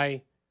 touchdown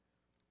guy.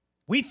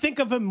 We think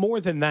of him more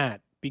than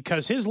that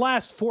because his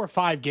last 4 or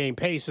 5 game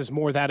pace is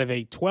more that of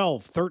a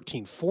 12,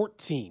 13,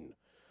 14,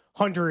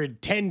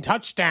 110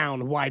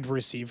 touchdown wide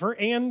receiver,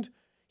 and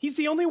he's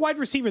the only wide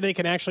receiver they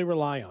can actually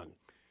rely on.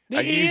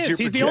 He is.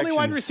 He's the only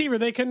wide receiver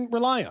they can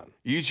rely on.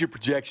 Use your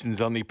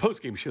projections on the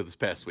postgame show this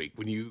past week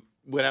when you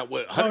went out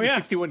with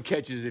 161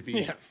 catches. If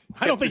he,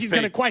 I don't think he's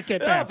going to quite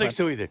get that. I don't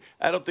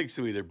think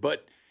so either.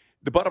 But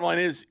the bottom line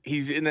is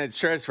he's in that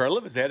stratosphere. I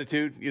love his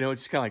attitude.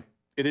 It's kind of like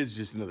it is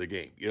just another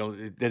game.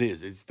 That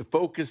is. It's the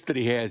focus that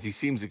he has. He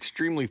seems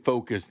extremely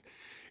focused,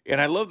 and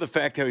I love the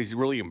fact how he's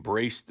really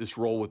embraced this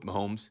role with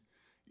Mahomes.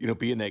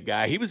 Being that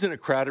guy. He was in a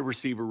crowded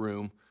receiver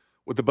room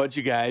with a bunch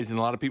of guys, and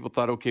a lot of people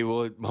thought, okay,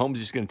 well, Mahomes is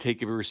just going to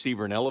take every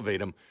receiver and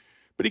elevate him.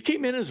 But he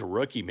came in as a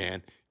rookie,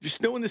 man,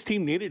 just knowing this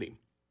team needed him.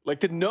 Like,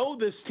 to know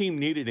this team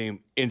needed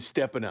him and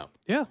stepping up.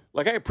 Yeah.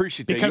 Like, I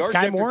appreciate that. Because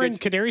Sky Moore and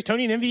Kadarius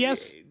Toney and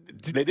MVS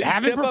they didn't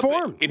haven't step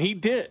performed. Up, and he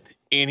did.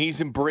 And he's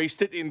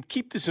embraced it. And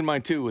keep this in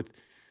mind, too.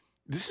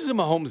 This is a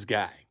Mahomes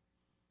guy.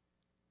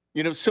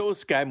 So is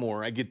Sky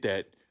Moore. I get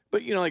that.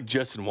 But, like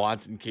Justin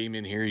Watson came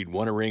in here. He'd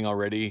won a ring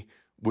already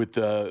with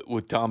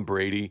Tom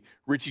Brady.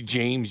 Richie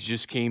James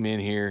just came in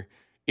here.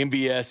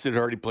 MVS had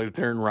already played with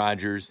Aaron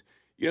Rodgers.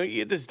 You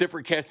get this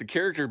different cast of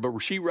characters, but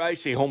Rashee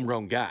Rice, a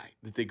homegrown guy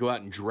that they go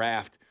out and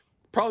draft,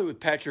 probably with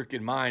Patrick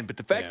in mind. But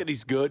the fact that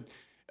he's good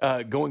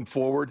going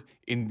forward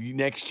in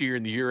next year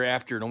and the year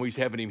after and always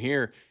having him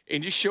here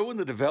and just showing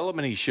the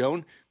development he's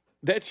shown,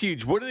 that's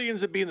huge. Whether he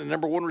ends up being the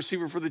number 1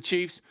 receiver for the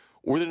Chiefs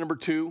or the number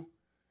 2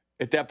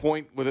 at that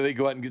point, whether they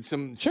go out and get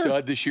some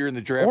stud this year in the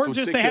draft. Or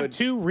just they have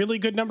 2 really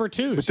good number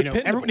 2s.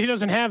 Everybody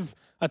doesn't have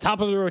a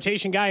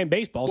top-of-the-rotation guy in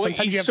baseball. Well,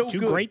 sometimes you have 2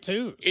 great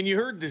 2s. And you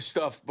heard this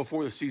stuff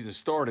before the season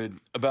started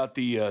about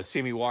the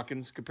Sammy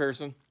Watkins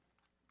comparison.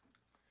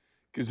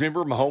 Because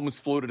remember,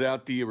 Mahomes floated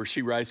out the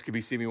Rashee Rice could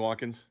be Sammy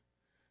Watkins.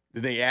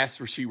 Then they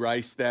asked Rashee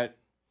Rice that.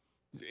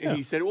 And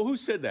he said, well, who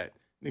said that?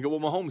 And they go, well,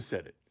 Mahomes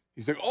said it.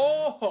 He's like,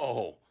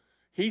 oh,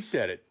 he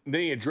said it. And then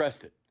he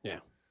addressed it. Yeah.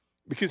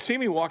 Because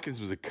Sammy Watkins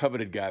was a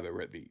coveted guy by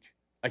Rhett Veach.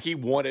 Like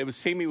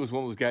Sammy was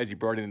one of those guys he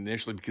brought in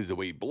initially because of the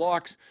way he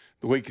blocks,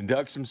 the way he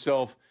conducts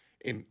himself,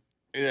 and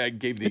I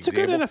gave the example. It's a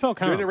good NFL comp.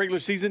 During the regular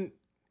season,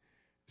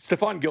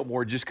 Stephon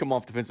Gilmore had just come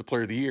off Defensive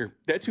Player of the Year.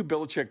 That's who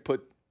Belichick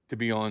put to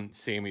be on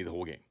Sammy the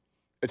whole game.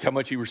 That's how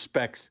much he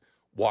respects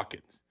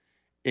Watkins.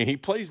 And he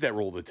plays that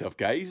role of the tough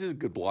guy. He's a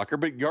good blocker,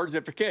 but yards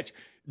after catch.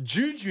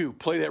 Juju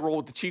played that role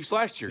with the Chiefs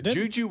last year.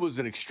 Juju was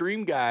an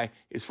extreme guy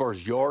as far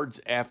as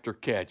yards after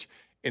catch.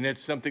 And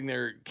that's something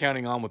they're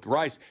counting on with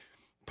Rice.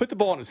 Put the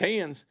ball in his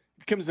hands,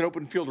 becomes an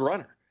open field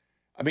runner.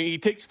 I mean, he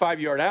takes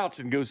 5-yard outs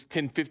and goes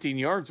 10, 15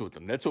 yards with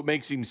them. That's what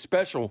makes him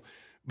special.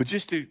 But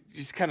just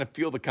kind of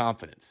feel the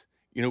confidence.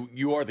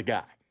 You are the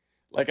guy.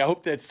 Like, I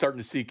hope that's starting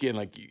to sneak in.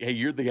 Like, hey,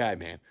 you're the guy,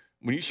 man.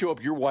 When you show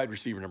up, you're wide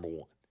receiver number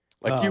 1.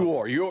 Like, you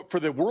are. You're for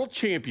the world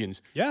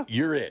champions,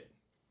 you're it.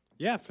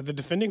 Yeah, for the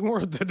defending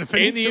and the Super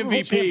Bowl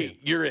MVP, champion.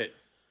 you're it.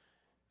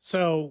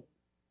 So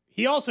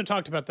he also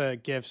talked about the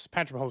gifts.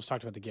 Patrick Mahomes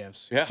talked about the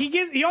gifts. Yeah.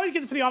 He always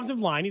gets it for the offensive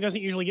line. He doesn't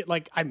usually get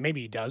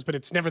maybe he does, but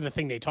it's never the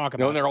thing they talk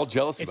about. No, they're all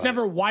jealous It's about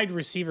never wide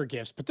receiver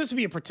gifts, but this would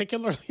be a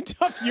particularly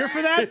tough year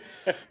for that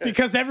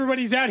because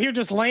everybody's out here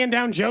just laying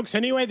down jokes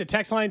anyway. The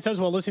text line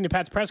says, well, listening to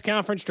Pat's press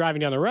conference,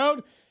 driving down the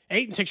road,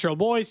 8 and 6-year-old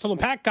boys still in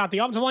pack got the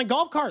offensive line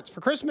golf carts for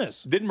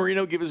Christmas. Didn't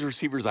Marino give his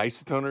receivers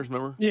isotoners,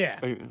 remember? Yeah.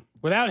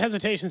 Without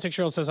hesitation,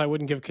 6-year-old says, I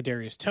wouldn't give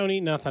Kadarius Toney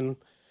nothing.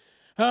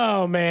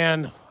 Oh,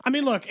 man. I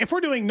mean, look, if we're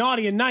doing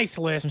naughty and nice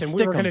list and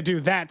we were going to do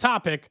that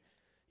topic,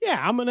 yeah,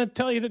 I'm going to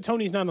tell you that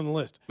Tony's not on the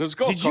list. Those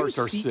golf carts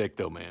are sick,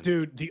 though, man.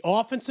 Dude, the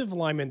offensive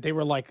linemen, they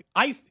were like,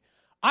 I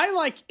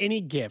like any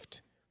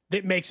gift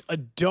that makes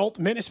adult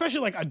men,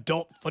 especially like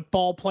adult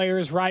football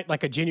players, right?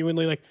 Like a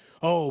genuinely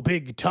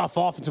big, tough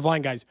offensive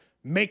line guys,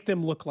 make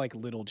them look like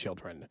little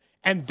children.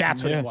 And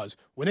that's what it was.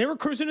 When they were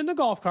cruising in the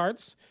golf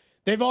carts,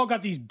 they've all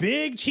got these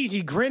big,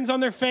 cheesy grins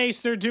on their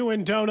face. They're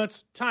doing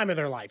donuts. Time of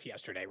their life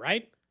yesterday,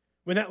 right?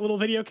 When that little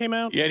video came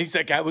out? Yeah, and he's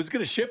like, I was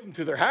going to ship them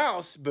to their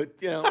house, but,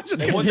 they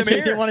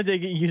wanted to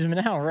use them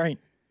now, right?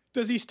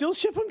 Does he still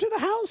ship them to the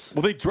house?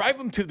 Well, they drive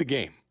them to the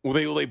game. Well,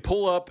 they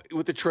pull up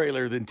with the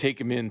trailer, then take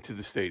them into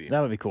the stadium.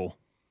 That would be cool.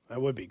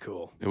 That would be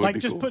cool. It would Like, be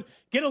just cool.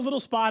 get a little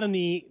spot in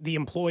the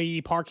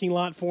employee parking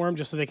lot for him,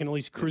 just so they can at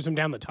least cruise him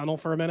down the tunnel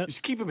for a minute.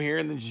 Just keep them here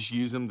and then just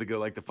use them to go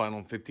like the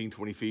final 15,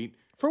 20 feet.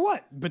 For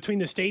what? Between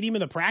the stadium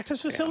and the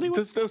practice facility?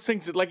 Those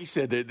things, that, like you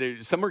said,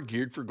 some are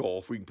geared for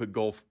golf. We can put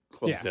golf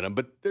clubs Yeah. in them,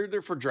 but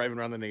they're for driving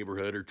around the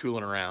neighborhood or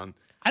tooling around.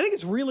 I think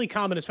it's really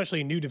common, especially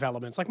in new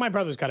developments. Like my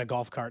brother's got a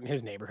golf cart in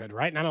his neighborhood,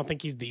 right? And I don't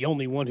think he's the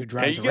only one who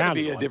drives you gotta around.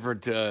 be in a one.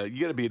 different.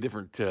 You got to be a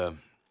different.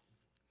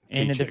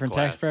 In a paycheck different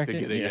tax class to bracket?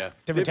 get a, Yeah.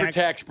 different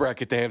tax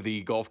bracket to have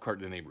the golf cart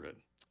in the neighborhood.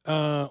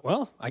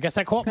 Well, I guess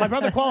my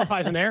brother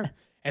qualifies in there.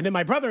 And then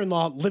my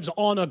brother-in-law lives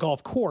on a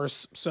golf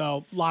course,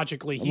 so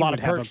logically he would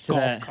have a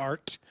golf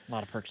cart. A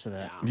lot of perks to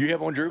that. Do you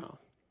have one, Drew?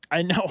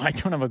 I know I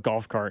don't have a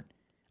golf cart.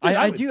 Dude,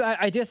 I do.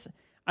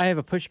 I have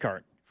a push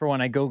cart for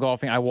when I go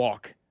golfing. I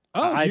walk.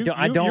 Oh, I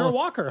don't. you're a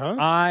walker, huh?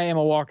 I am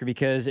a walker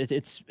because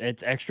it's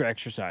extra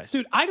exercise.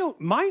 Dude, I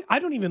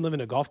don't even live in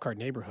a golf cart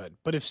neighborhood,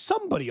 but if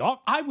somebody,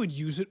 I would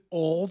use it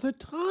all the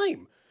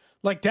time.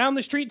 Like down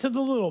the street to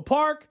the little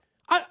park,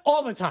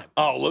 all the time.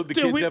 Oh, load the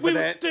kids up with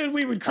that. Dude,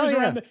 we would cruise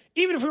around,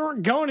 even if we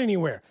weren't going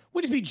anywhere.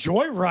 We'd just be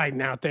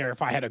joyriding out there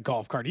if I had a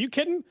golf cart. Are you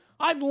kidding?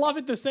 I'd love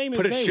it the same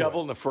Put as a they shovel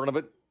would. in the front of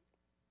it.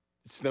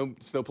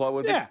 Snowplow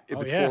with Yeah. it. If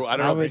Oh, it's yeah. I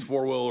don't know if it's Absolutely.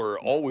 4-wheel or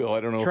all-wheel.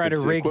 I don't know. Try if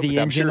it's to rig equipment. the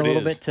I'm engine sure a it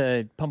little is. bit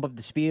to pump up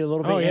the speed a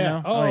little bit. Oh, You yeah.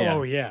 know?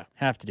 Oh, yeah.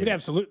 Have to do. We'd it.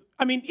 absolutely.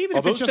 I mean, even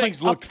if those it's just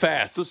things like looked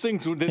fast. Those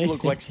things didn't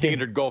look like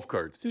standard golf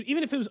carts. Dude,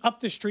 even if it was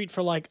up the street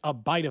for like a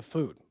bite of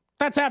food,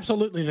 that's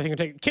absolutely the thing to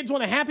take. Kids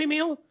want a Happy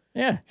Meal?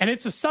 Yeah. And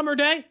it's a summer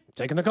day,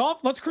 taking the golf,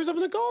 let's cruise up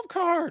in the golf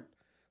cart.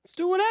 Let's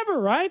do whatever,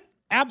 right?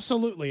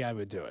 Absolutely, I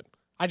would do it.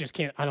 I just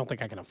can't, I don't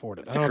think I can afford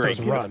it. That's I a don't know great if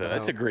those gift. run, Though. but I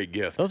That's a don't- great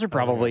gift. Those are I don't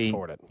know if I probably can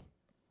afford it.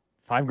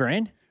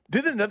 $5,000.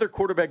 Didn't another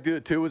quarterback do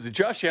it too? Was it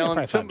Josh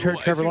Allen?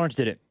 Trevor Lawrence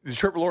did it. Did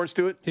Trevor Lawrence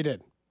do it? He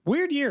did.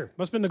 Weird year.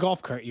 Must have been the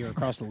golf cart year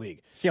across the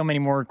league. See how many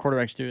more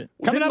quarterbacks do it.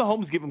 Didn't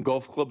Mahomes give him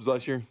golf clubs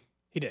last year?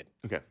 He did.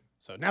 Okay.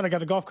 So now they got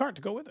the golf cart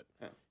to go with it.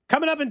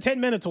 Coming up in 10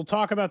 minutes, we'll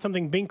talk about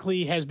something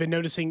Binkley has been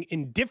noticing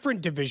in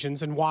different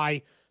divisions and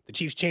why the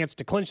Chiefs' chance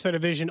to clinch their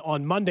division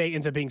on Monday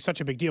ends up being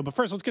such a big deal. But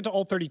first, let's get to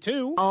All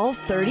 32. All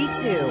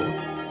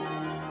 32.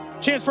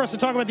 Chance for us to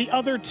talk about the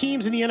other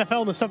teams in the NFL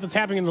and the stuff that's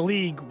happening in the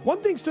league.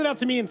 One thing stood out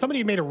to me, and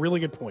somebody made a really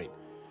good point.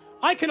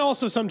 I can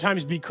also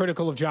sometimes be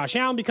critical of Josh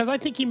Allen because I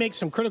think he makes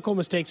some critical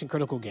mistakes in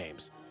critical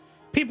games.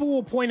 People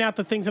will point out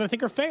the things that I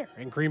think are fair,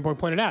 and Greenboy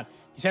pointed out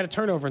he's had a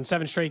turnover in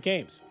 7 straight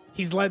games.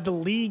 He's led the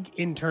league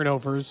in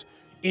turnovers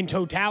in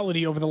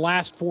totality over the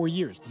last 4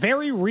 years.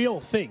 Very real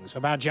things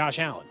about Josh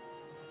Allen.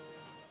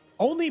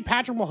 Only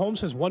Patrick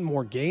Mahomes has won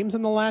more games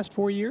in the last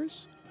 4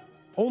 years.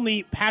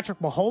 Only Patrick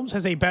Mahomes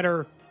has a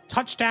better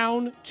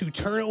touchdown to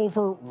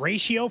turnover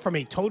ratio from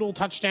a total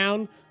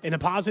touchdown in a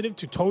positive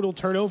to total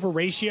turnover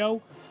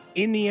ratio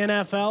in the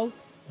NFL.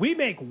 We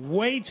make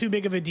way too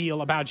big of a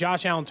deal about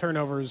Josh Allen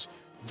turnovers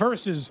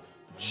versus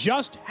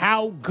just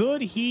how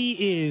good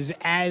he is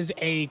as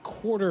a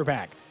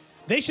quarterback.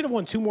 They should have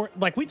won 2 more.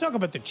 Like, we talk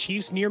about the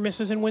Chiefs' near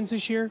misses and wins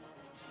this year.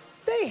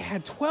 They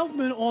had 12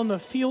 men on the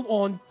field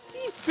on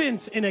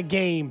defense in a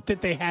game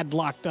that they had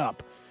locked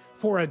up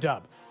for a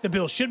dub. The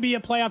Bills should be a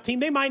playoff team.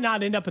 They might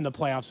not end up in the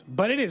playoffs,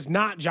 but it is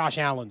not Josh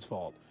Allen's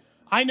fault.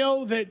 I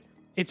know that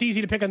it's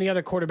easy to pick on the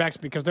other quarterbacks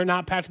because they're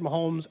not Patrick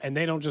Mahomes and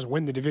they don't just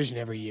win the division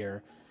every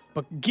year.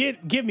 But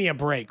give me a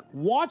break.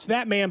 Watch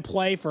that man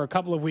play for a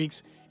couple of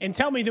weeks and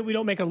tell me that we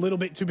don't make a little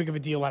bit too big of a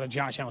deal out of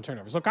Josh Allen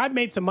turnovers. Look, I've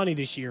made some money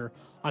this year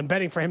on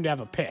betting for him to have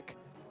a pick,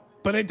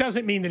 but it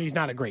doesn't mean that he's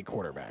not a great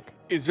quarterback.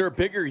 Is there a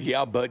bigger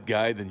but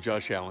guy than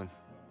Josh Allen?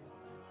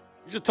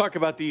 You just talk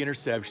about the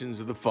interceptions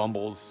or the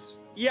fumbles.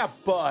 Yeah,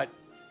 but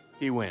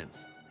he wins.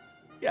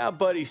 Yeah,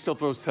 but he still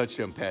throws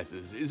touchdown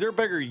passes. Is there a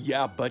bigger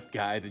but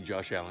guy than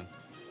Josh Allen?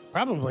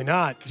 Probably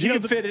not. Because you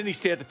can fit any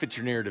stat to fit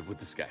your narrative with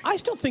this guy. I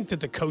still think that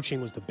the coaching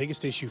was the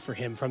biggest issue for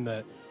him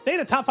they had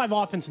a top 5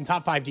 offense and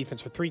top 5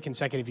 defense for 3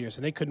 consecutive years,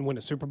 and they couldn't win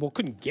a Super Bowl,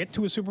 couldn't get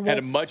to a Super Bowl. Had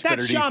a much better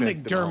That's Sean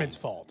defense than McDermott's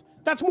fault.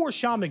 That's more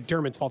Sean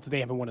McDermott's fault that they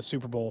haven't won a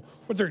Super Bowl,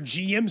 or their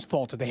GM's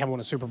fault that they haven't won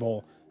a Super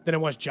Bowl, than it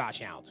was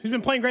Josh Allen's, who's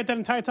been playing great that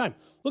entire time.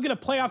 Look at a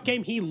playoff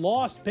game he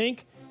lost,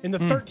 Pink, in the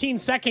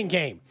 13-second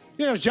game.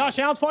 You know, it was Josh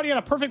Allen's fault. He had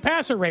a perfect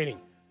passer rating.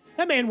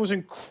 That man was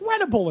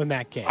incredible in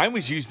that game. I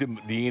always use the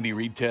Andy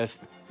Reid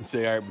test and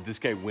say, all right, would this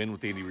guy win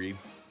with Andy Reid?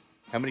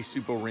 How many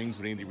Super Bowl rings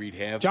would Andy Reid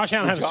have? Josh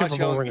Allen With had a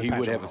Super Bowl ring with He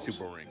would Patrick have a Mahomes.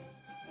 Super Bowl ring.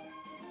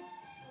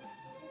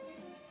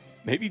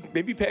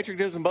 Maybe Patrick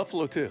does in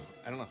Buffalo too.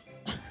 I don't know.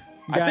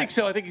 I think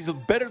so. I think he's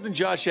better than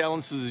Josh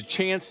Allen, so there's a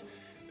chance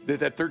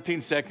that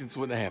 13 seconds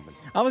wouldn't happen.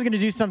 I was going to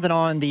do something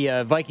on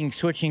the Vikings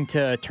switching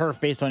to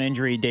turf based on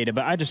injury data,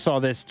 but I just saw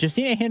this.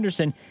 Justina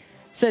Henderson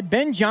said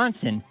Ben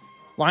Johnson,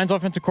 Lions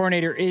offensive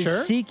coordinator, is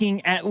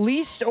seeking at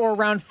least or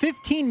around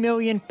 $15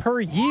 million per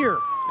year.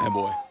 Oh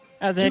boy.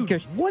 As a head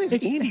coach. What is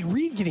Andy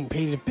Reid getting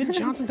paid if Ben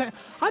Johnson's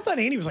I thought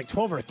Andy was like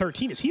 12 or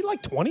 13. Is he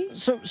like 20?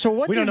 So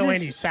what we don't does know this-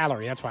 Andy's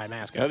salary. That's why I'm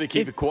asking. How they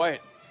keep it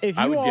quiet. If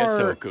I you would guess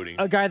so, are Cody.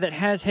 a guy that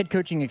has head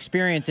coaching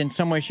experience in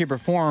some way, shape, or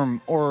form,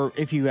 or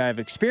if you have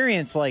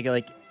experience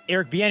like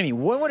Eric Bieniemy,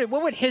 what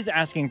would his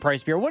asking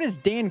price be? Or what is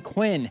Dan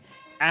Quinn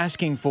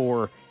asking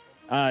for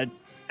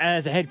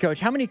as a head coach,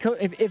 how many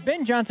if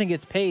Ben Johnson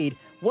gets paid,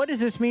 what does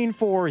this mean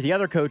for the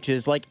other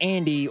coaches like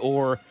Andy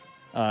or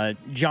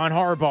John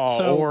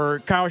Harbaugh or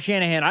Kyle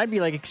Shanahan? I'd be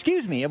like,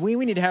 excuse me, we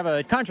need to have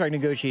a contract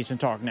negotiation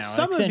talk now.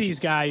 Some of these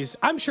guys,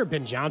 I'm sure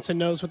Ben Johnson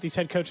knows what these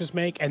head coaches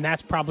make, and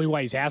that's probably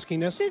why he's asking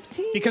this.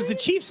 15 because the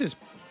Chiefs is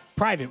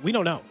private. We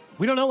don't know.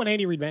 We don't know what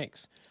Andy Reid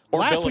makes. Or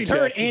Last we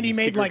heard, Andy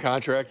made like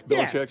contract.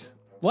 Yeah. Belichick's.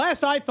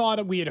 Last I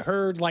thought, we had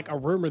heard like a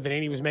rumor that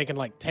Andy was making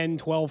like 10,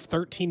 12,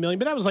 13 million,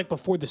 but that was like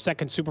before the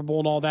second Super Bowl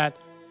and all that.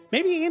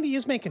 Maybe Andy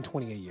is making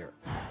 20 a year.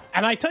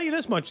 And I tell you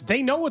this much,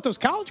 they know what those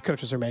college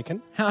coaches are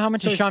making. How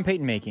much is Sean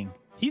Payton making?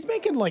 He's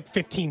making like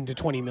 $15 to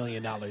 $20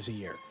 million a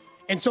year.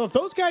 And so if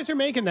those guys are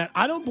making that,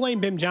 I don't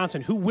blame Ben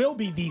Johnson, who will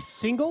be the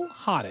single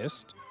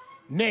hottest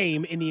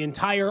name in the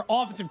entire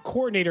offensive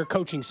coordinator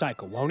coaching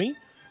cycle, won't he?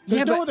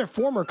 There's no other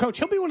former coach.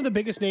 He'll be one of the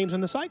biggest names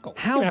in the cycle.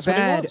 How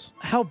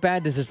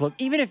bad does this look?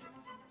 Even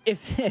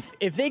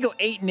if they go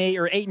 8-8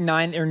 or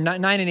 8-9 or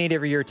 9-8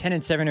 every year,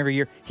 10-7 every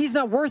year, he's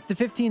not worth the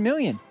 $15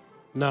 million.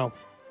 No.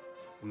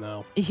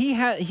 He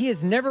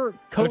has never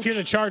coached. But if you're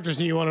the Chargers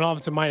and you want an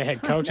offensive-minded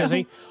head coach, has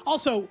he?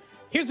 Also,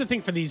 here's the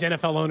thing for these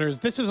NFL owners.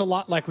 This is a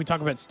lot like we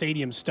talk about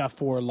stadium stuff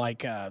for like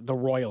the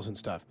Royals and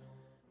stuff.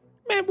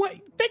 Man, what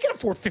they can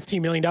afford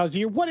 $15 million a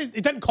year.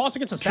 It doesn't cost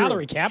against a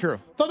salary cap. True.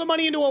 Throw the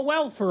money into a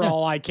well for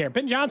all I care.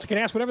 Ben Johnson can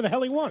ask whatever the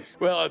hell he wants.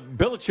 Well,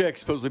 Belichick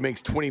supposedly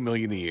makes $20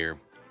 million a year,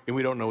 and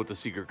we don't know what the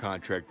secret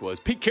contract was.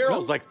 Pete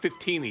Carroll's like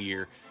 $15 a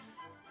year.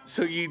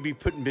 So you'd be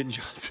putting Ben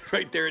Johnson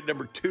right there at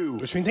number 2.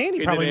 Which means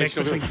Andy probably makes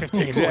between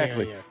 15 and 20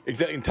 a year.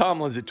 Exactly. And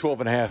Tomlin's at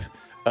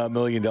 $12.5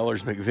 million.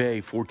 McVay,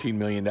 $14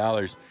 million.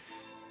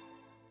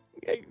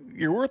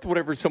 You're worth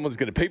whatever someone's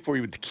going to pay for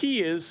you. But the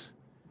key is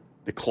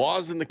the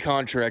clause in the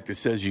contract that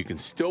says you can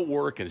still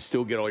work and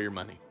still get all your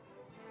money.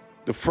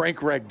 The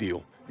Frank Reich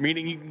deal,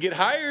 meaning you can get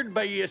hired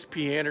by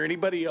ESPN or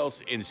anybody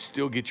else and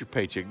still get your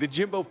paycheck. The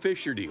Jimbo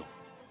Fisher deal.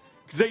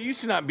 Because that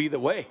used to not be the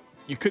way.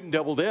 You couldn't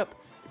double dip.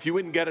 If you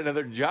went and got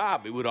another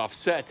job, it would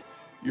offset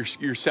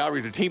your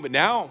salary to the team. But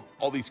now,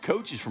 all these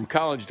coaches from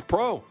college to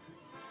pro,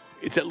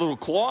 it's that little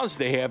clause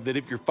they have that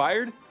if you're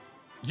fired,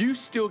 you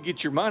still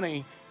get your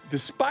money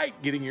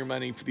despite getting your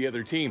money for the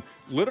other team.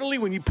 Literally,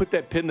 when you put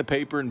that pen to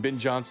paper, and Ben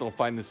Johnson will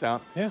find this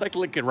out, it's like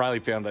Lincoln Riley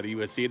found out at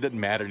USC. It doesn't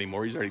matter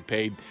anymore. He's already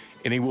paid,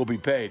 and he will be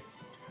paid.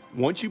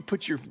 Once you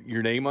put your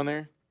name on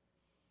there,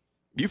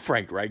 you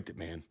Frank Reich'd it,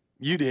 man.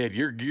 You did.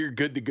 You're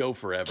good to go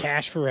forever.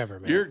 Cash forever,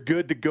 man. You're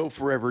good to go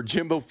forever.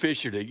 Jimbo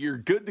Fisher did. You're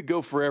good to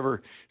go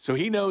forever. So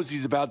he knows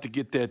he's about to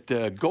get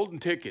that golden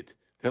ticket,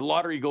 that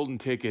lottery golden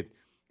ticket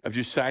of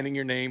just signing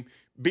your name.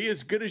 Be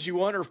as good as you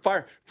want or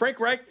fire. Frank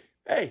Reich,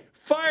 hey,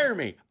 fire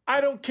me.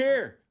 I don't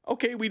care.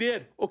 Okay, we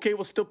did. Okay,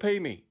 well, still pay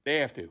me. They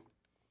have to.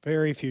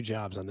 Very few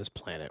jobs on this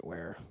planet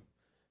where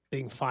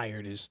being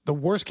fired is the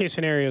worst case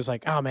scenario is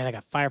like, oh, man, I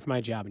got fired from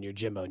my job and you're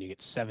Jimbo and you get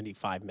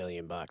 $75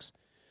 million.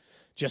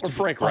 Just to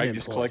Frank Reich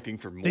just collecting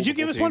for multiple Did you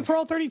give us one for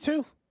all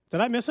 32? Did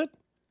I miss it?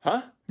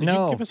 Huh? Did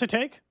you give us a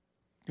take?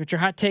 What's your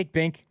hot take,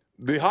 Bink?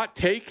 The hot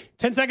take?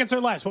 10 seconds or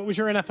less. What was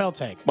your NFL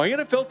take? My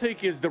NFL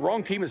take is the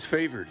wrong team is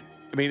favored.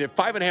 I mean, they're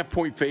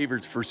 5.5-point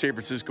favorites for San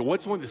Francisco.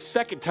 What's the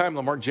second time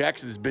Lamar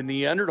Jackson has been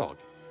the underdog?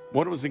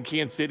 One was in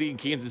Kansas City, and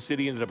Kansas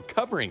City ended up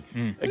covering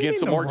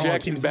against Lamar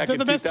Jackson back in 2018. They're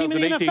the best team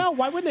in the NFL.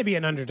 Why wouldn't they be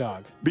an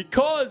underdog?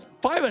 Because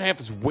 5.5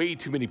 is way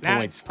too many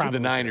points for the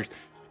Niners. True.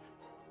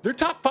 They're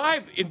top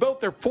 5 in both.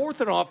 They're 4th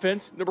in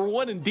offense, number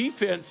 1 in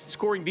defense,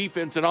 scoring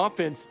defense and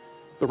offense.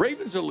 The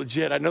Ravens are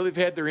legit. I know they've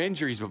had their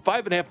injuries, but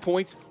 5.5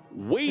 points,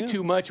 way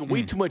too much,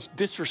 way too much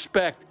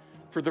disrespect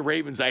for the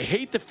Ravens. I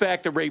hate the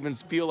fact the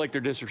Ravens feel like they're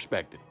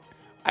disrespected.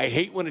 I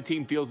hate when a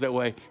team feels that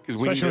way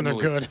because especially when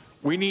they're good.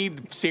 We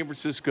need San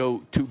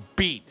Francisco to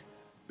beat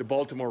the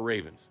Baltimore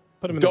Ravens.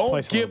 Put them in Don't their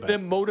place give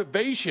them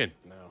motivation.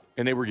 No.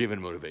 And they were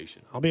given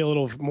motivation. I'll be a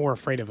little more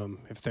afraid of them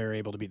if they're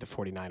able to beat the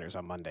 49ers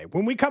on Monday.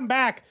 When we come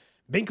back,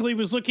 Binkley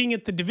was looking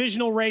at the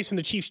divisional race and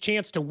the Chiefs'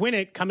 chance to win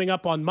it coming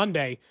up on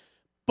Monday.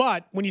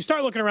 But when you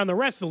start looking around the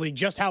rest of the league,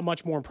 just how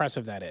much more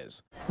impressive that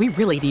is. We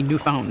really need new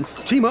phones.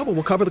 T-Mobile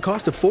will cover the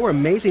cost of 4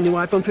 amazing new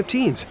iPhone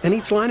 15s, and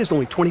each line is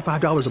only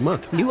 $25 a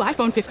month. New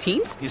iPhone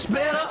 15s? It's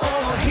better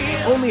over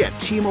here. Only at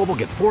T-Mobile,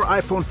 get 4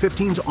 iPhone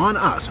 15s on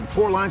us and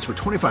 4 lines for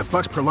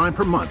 $25 per line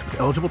per month with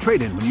eligible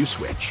trade-in when you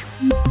switch.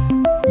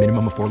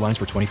 Minimum of 4 lines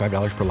for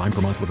 $25 per line per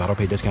month with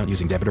autopay discount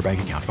using debit or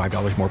bank account.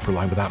 $5 more per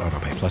line without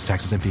autopay, plus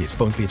taxes and fees.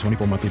 Phone fee at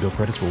 24 monthly bill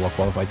credits for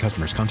well-qualified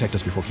customers. Contact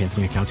us before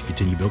canceling account to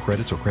continue bill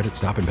credits or credit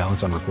stop and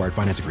balance on required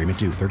finance agreement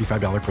due.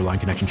 $35 per line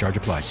connection charge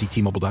applies. See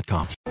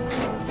T-Mobile.com.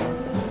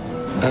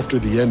 After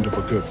the end of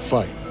a good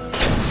fight,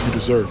 you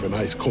deserve an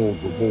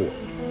ice-cold reward.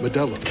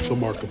 Modelo is the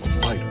mark of a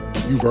fighter.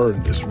 You've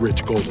earned this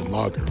rich golden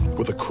lager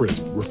with a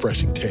crisp,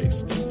 refreshing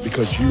taste.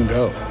 Because you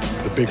know,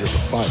 the bigger the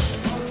fight,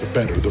 the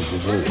better the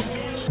reward.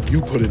 You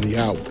put in the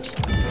hours,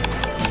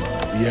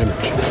 the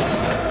energy,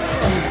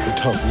 the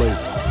tough labor.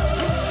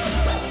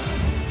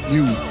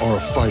 You are a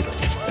fighter,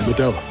 and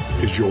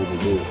Modelo is your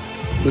reward.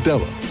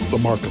 Modelo, the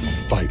mark of a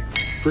fighter.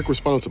 Drink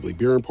responsibly.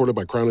 Beer imported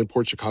by Crown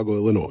Imports, Chicago,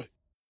 Illinois.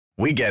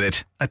 We get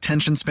it.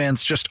 Attention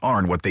spans just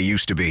aren't what they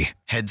used to be.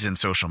 Heads in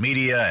social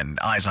media and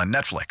eyes on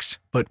Netflix.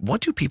 But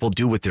what do people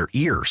do with their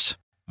ears?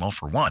 Well,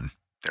 for one,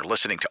 they're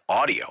listening to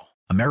audio.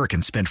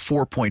 Americans spend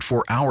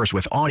 4.4 hours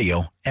with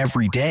audio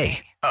every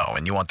day. Oh,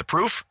 and you want the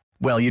proof?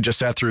 Well, you just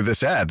sat through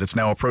this ad that's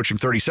now approaching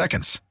 30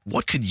 seconds.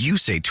 What could you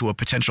say to a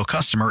potential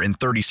customer in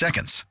 30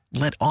 seconds?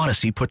 Let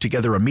Odyssey put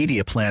together a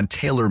media plan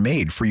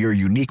tailor-made for your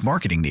unique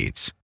marketing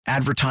needs.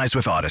 Advertise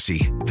with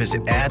Odyssey.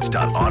 Visit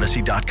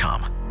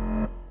ads.odyssey.com.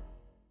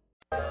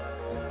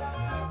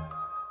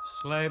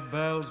 Sleigh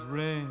bells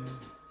ring,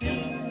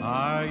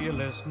 are you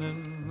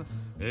listening?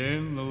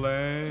 In the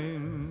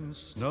lane,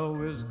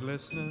 snow is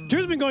glistening.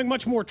 Drew's been going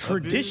much more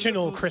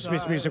traditional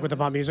Christmas music with the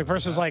pop music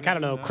versus like, I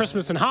don't know,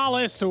 Christmas in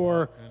Hollis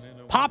or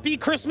Poppy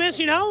Christmas,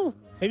 you know?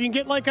 Maybe you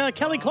can get like a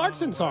Kelly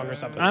Clarkson song or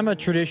something. I'm a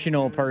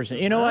traditional person.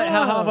 You know what?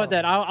 How about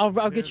that?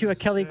 I'll get you a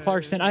Kelly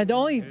Clarkson.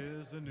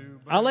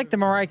 I like the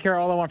Mariah Carey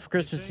 "All I Want for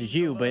Christmas Is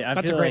You," but I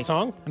That's feel a great like,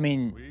 song. I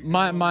mean,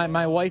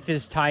 my wife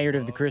is tired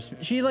of the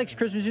Christmas. She likes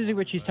Christmas music,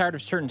 but she's tired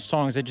of certain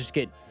songs that just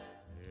get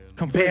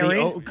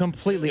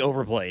completely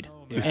overplayed.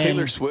 Does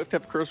Taylor Swift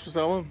have a Christmas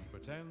album?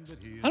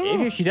 I don't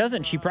know. If she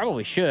doesn't, she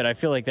probably should. I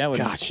feel like that would.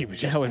 God, she would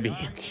just, that would be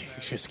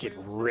just get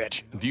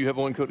rich. Do you have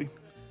one, Cody?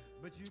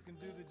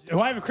 Do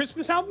I have a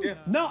Christmas album? Yeah.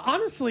 No,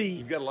 honestly.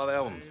 You've got a lot of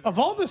albums. Of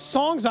all the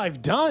songs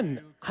I've done,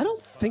 I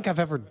don't think I've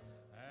ever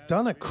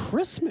done a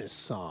Christmas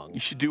song. You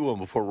should do one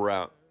before we're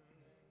out.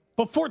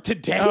 Before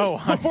today?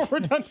 Oh, before we're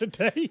done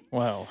today?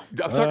 Well,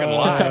 I'm talking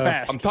live. It's a tough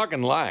ask. I'm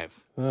talking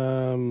live.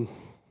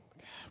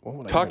 What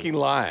would Talking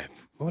live.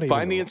 would I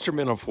Find even- the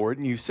instrumental for it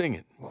and you sing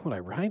it. What would I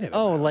write it?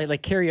 Oh,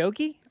 like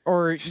karaoke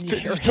or Just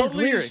his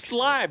totally lyrics?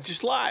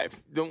 just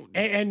live. Don't.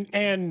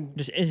 And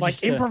Just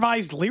like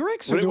improvised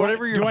lyrics? Or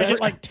Whatever your do I best-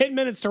 get like 10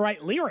 minutes to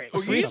write lyrics?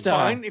 Oh, yeah,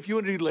 fine. If you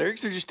want to do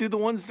lyrics, or just do the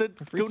ones that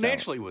go freestyle.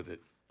 naturally with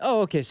it.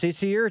 Oh, okay. So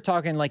you're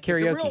talking like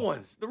karaoke. The real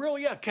ones. The real,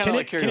 yeah, kind Can of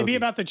like it, karaoke. can it be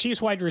about the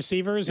Chiefs wide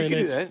receivers? You And can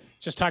do it's that.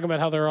 just talking about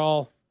how they're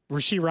all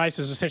Rashee Rice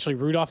is essentially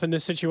Rudolph in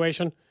this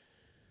situation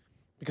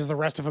because the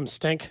rest of them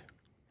stink.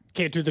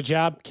 Can't do the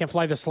job. Can't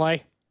fly the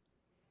sleigh.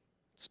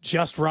 It's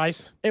just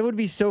Rice. It would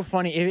be so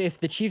funny if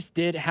the Chiefs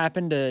did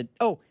happen to.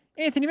 Oh,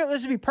 Anthony Miller,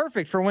 this would be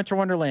perfect for Winter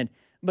Wonderland.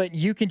 But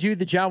you can do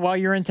the job while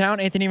you're in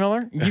town, Anthony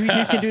Miller. You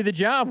can do the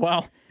job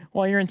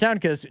while you're in town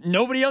because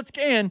nobody else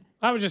can.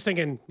 I was just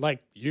thinking,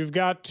 like, you've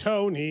got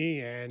Tony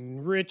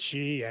and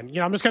Richie, and,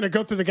 I'm just going to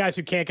go through the guys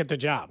who can't get the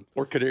job.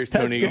 Or Kadarius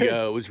Toney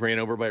was ran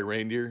over by a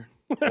reindeer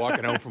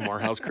walking home from our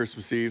house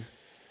Christmas Eve.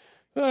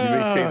 You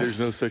may say there's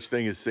no such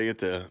thing as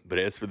Santa, but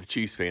as for the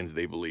Chiefs fans,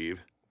 they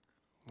believe.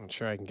 I'm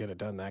sure I can get it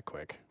done that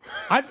quick.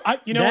 What?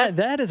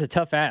 That is a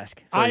tough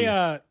ask.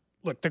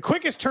 Look, the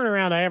quickest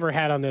turnaround I ever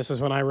had on this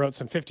is when I wrote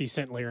some 50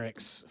 Cent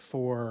lyrics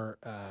for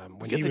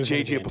when Get he the was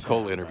gonna JJ be in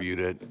Picola town. interview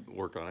to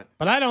work on it.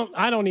 But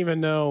I don't even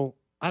know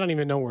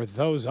where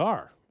those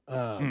are.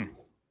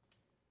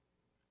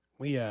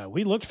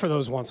 We looked for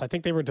those once. I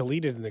think they were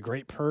deleted in the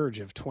Great Purge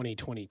of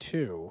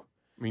 2022.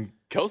 I mean,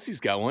 Kelsey's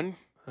got one.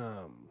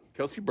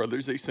 Kelsey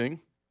Brothers, they sing.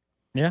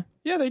 Yeah.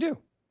 Yeah, they do.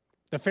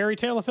 The Fairy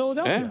Tale of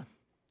Philadelphia. Yeah.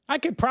 I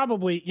could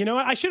probably, you know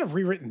what? I should have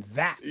rewritten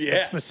that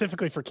Yeah.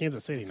 specifically for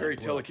Kansas City. Fairy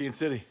Tale of Kansas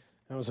City.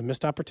 That was a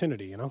missed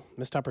opportunity,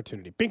 Missed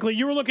opportunity. Binkley,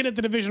 you were looking at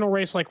the divisional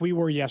race like we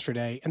were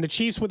yesterday, and the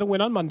Chiefs, with a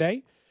win on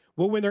Monday,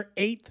 will win their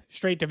 8th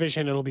straight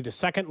division. It'll be the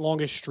second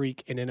longest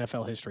streak in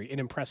NFL history. An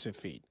impressive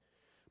feat.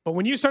 But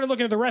when you started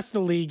looking at the rest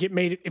of the league,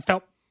 it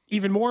felt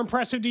even more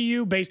impressive to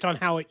you based on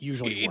how it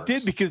usually works. It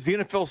did because the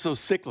NFL is so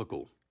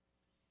cyclical.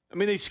 I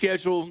mean, they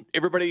schedule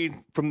everybody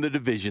from the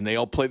division. They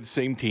all play the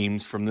same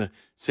teams from the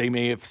same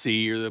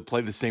AFC, or they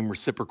play the same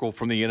reciprocal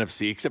from the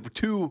NFC, except for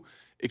 2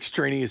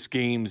 extraneous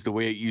games the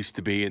way it used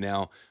to be. And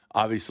now,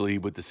 obviously,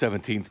 with the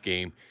 17th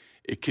game,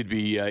 it could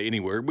be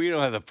anywhere. We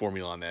don't have the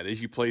formula on that.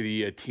 As you play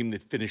the team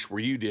that finished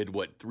where you did,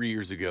 3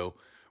 years ago,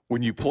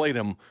 when you played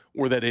them,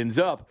 where that ends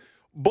up.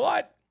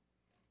 But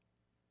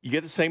you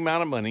get the same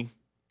amount of money.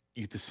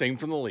 You get the same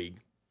from the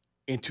league.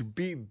 And to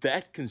be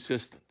that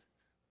consistent,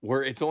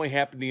 where it's only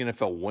happened in the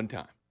NFL one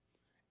time,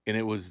 and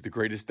it was the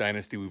greatest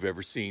dynasty we've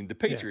ever seen, the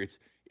Patriots,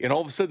 and all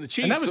of a sudden the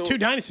Chiefs. And that was 2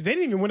 dynasties. They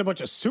didn't even win a bunch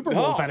of Super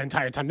Bowls that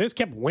entire time. They just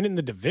kept winning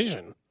the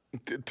division.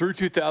 Through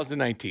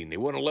 2019. They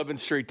won 11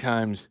 straight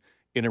times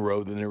in a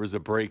row. Then there was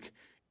a break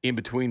in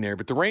between there.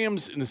 But the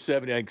Rams in the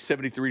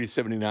 73 to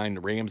 79,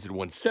 the Rams had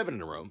won 7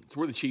 in a row. It's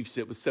where the Chiefs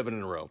sit with 7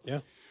 in a row. Yeah.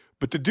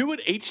 But to do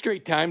it 8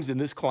 straight times in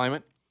this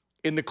climate,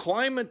 in the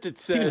climate that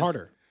says even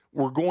harder.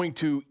 We're going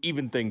to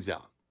even things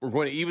out. We're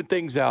going to even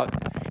things out,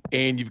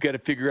 and you've got to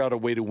figure out a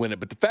way to win it.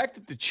 But the fact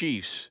that the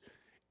Chiefs,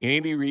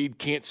 Andy Reid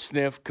can't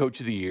sniff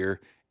Coach of the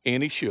Year,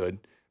 and he should,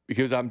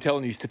 because I'm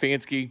telling you,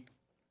 Stefanski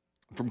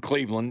from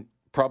Cleveland,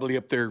 probably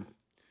up there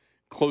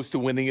close to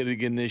winning it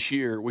again this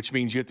year, which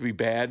means you have to be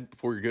bad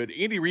before you're good.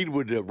 Andy Reid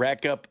would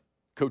rack up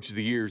Coach of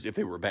the Years if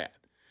they were bad.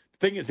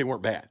 The thing is, they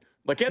weren't bad.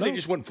 Like, had they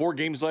just won 4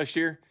 games last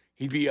year,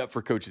 he'd be up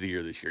for Coach of the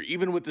Year this year.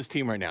 Even with this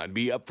team right now, he'd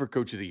be up for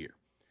Coach of the Year.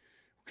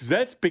 Because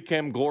that's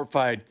become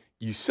glorified.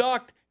 You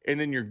sucked, and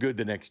then you're good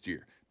the next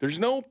year. There's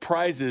no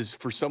prizes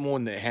for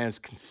someone that has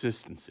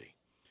consistency.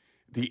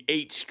 the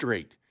 8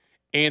 straight.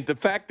 And the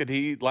fact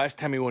that last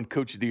time he won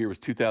Coach of the Year was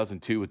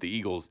 2002 with the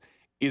Eagles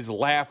is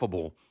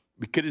laughable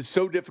because it's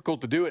so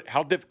difficult to do it.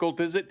 How difficult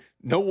is it?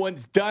 No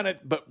one's done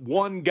it but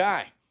one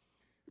guy.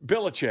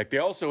 Belichick. They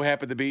also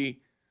happen to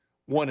be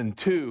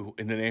 1-2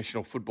 in the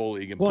National Football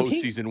League in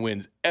postseason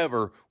wins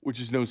ever, which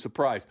is no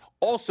surprise.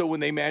 Also, when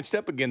they matched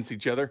up against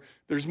each other,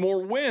 there's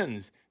more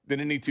wins than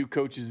any two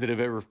coaches that have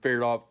ever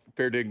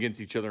fared against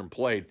each other and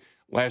played.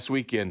 Last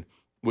weekend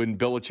when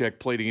Belichick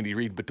played Andy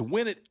Reid. But to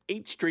win it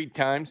 8 straight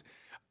times,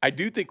 I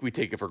do think we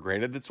take it for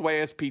granted. That's why I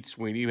asked Pete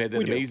Sweeney, who had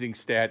that amazing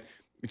stat.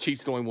 The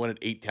Chiefs had only won it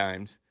 8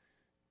 times,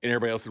 and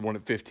everybody else had won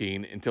it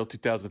 15 until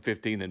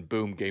 2015, then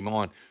boom, game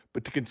on.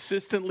 But to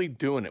consistently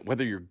doing it,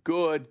 whether you're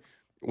good,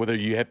 whether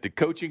you have to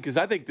coaching, because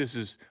I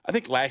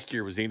think last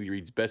year was Andy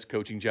Reid's best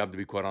coaching job, to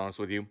be quite honest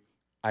with you.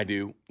 I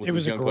do. It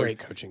was a great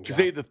coaching job. Because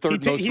they had the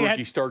third most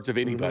rookie starts of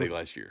anybody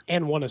last year.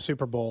 And won a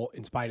Super Bowl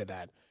in spite of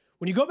that.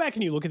 When you go back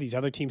and you look at these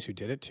other teams who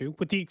did it too,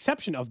 with the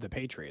exception of the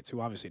Patriots, who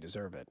obviously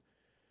deserve it,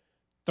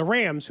 the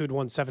Rams, who had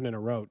won 7 in a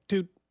row,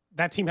 dude,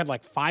 that team had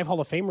like 5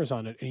 Hall of Famers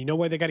on it. And you know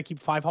why they got to keep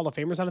 5 Hall of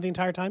Famers on it the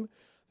entire time?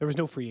 There was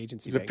no free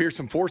agency. It was a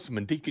fearsome foursome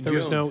and Deacon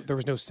Jones. Jones. There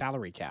was no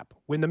salary cap.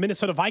 When the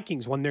Minnesota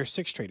Vikings won their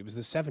 6th straight, it was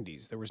the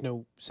 70s. There was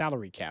no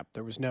salary cap.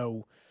 There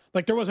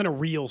wasn't a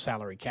real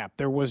salary cap.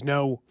 There was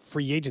no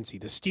free agency.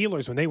 The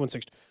Steelers, when they won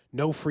 6,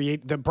 no free.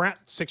 The Browns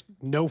 6,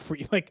 no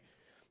free. Like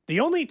the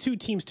only 2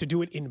 teams to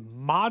do it in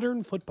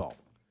modern football,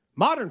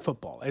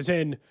 as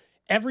in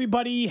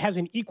everybody has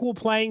an equal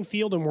playing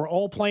field and we're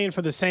all playing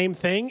for the same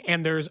thing.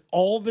 And there's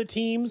all the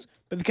teams,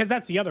 but because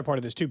that's the other part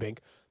of this too, Bink.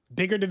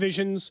 Bigger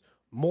divisions,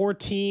 more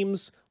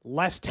teams,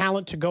 less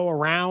talent to go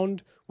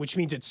around, which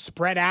means it's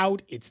spread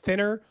out, it's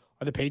thinner,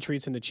 are the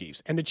Patriots and the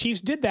Chiefs. And the Chiefs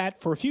did that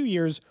for a few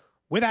years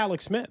with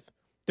Alex Smith.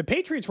 The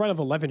Patriots' run of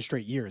 11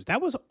 straight years, that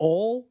was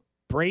all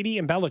Brady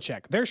and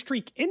Belichick. Their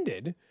streak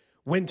ended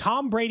when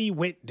Tom Brady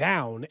went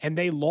down and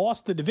they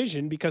lost the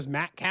division because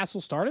Matt Castle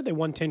started. They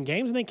won 10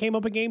 games and they came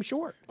up a game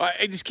short.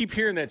 I just keep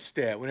hearing that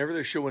stat whenever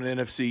they're showing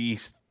NFC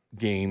East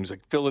games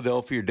like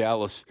Philadelphia or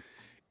Dallas,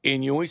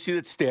 and you always see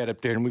that stat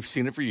up there, and we've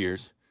seen it for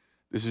years.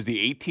 This is the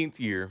 18th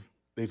year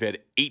they've had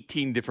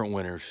 18 different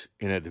winners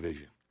in that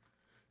division.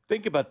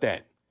 Think about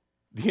that.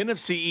 The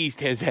NFC East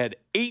has had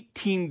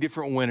 18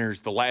 different winners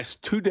the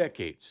last 2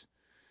 decades,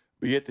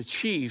 but yet the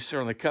Chiefs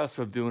are on the cusp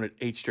of doing it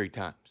 8 straight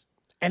times.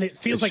 And it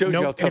feels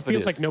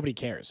like nobody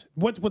cares.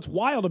 What's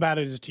wild about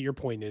it is, to your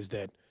point, is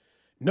that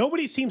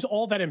nobody seems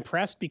all that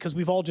impressed because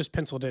we've all just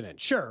penciled it in.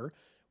 Sure,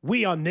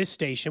 we on this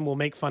station will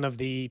make fun of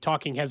the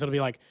talking heads. It'll be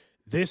like,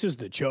 this is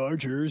the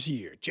Chargers'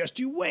 year. Just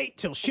you wait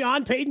till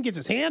Sean Payton gets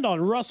his hand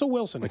on Russell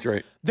Wilson. That's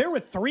right. There were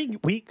 3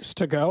 weeks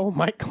to go.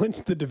 Mike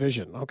clinched the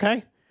division,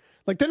 okay?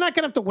 Like, they're not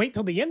going to have to wait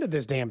till the end of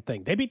this damn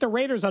thing. They beat the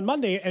Raiders on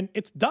Monday, and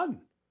it's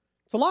done.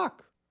 It's a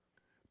lock.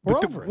 We're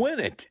over. Win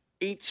it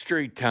 8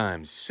 straight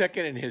times,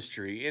 second in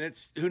history, and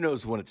it's who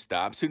knows when it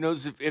stops. Who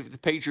knows if the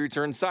Patriots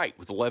are in sight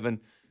with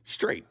 11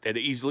 straight. That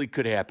easily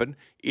could happen.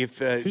 If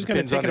who's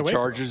going to take on it the away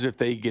Chargers if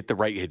they get the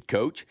right head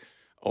coach,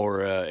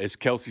 or as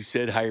Kelsey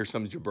said, hire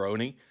some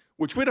jabroni,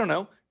 which we don't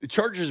know. The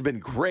Chargers have been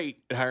great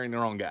at hiring the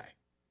wrong guy.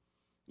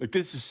 Like,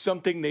 this is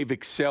something they've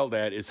excelled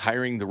at, is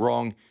hiring the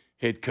wrong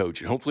head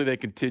coach, and hopefully that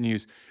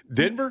continues.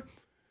 Denver,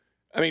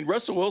 I mean,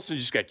 Russell Wilson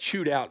just got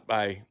chewed out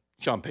by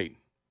Sean Payton.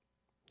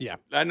 Yeah.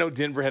 I know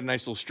Denver had a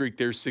nice little streak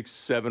there,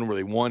 6-7, where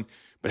they won,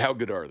 but how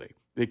good are they?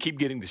 They keep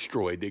getting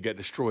destroyed. They got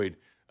destroyed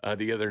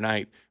the other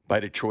night by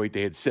Detroit.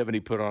 They had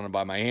 70 put on them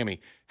by Miami.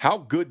 How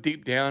good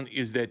deep down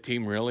is that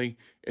team really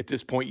at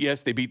this point?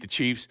 Yes, they beat the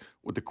Chiefs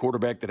with the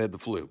quarterback that had the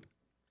flu.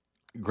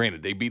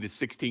 Granted, they beat a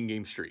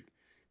 16-game streak.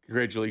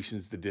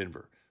 Congratulations to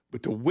Denver.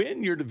 But to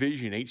win your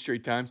division 8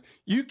 straight times,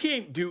 you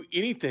can't do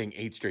anything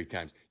 8 straight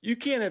times. You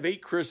can't have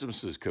 8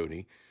 Christmases,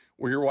 Cody,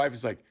 where your wife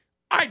is like,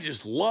 I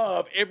just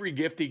love every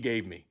gift he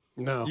gave me.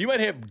 No. You might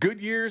have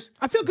good years.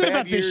 I feel good bad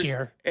about years, this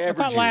year. I average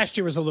thought years. last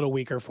year was a little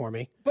weaker for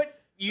me. But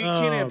you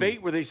can't have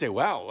 8 where they say,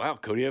 wow,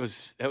 Cody,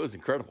 that was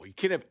incredible. You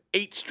can't have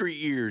 8 straight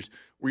years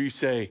where you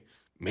say,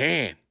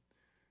 man,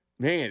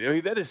 I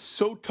mean, that is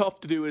so tough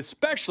to do,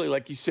 especially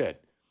like you said,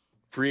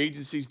 free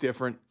agency's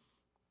different.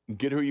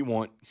 Get who you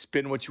want,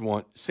 spend what you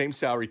want, same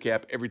salary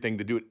cap, everything.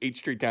 To do it 8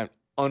 straight times,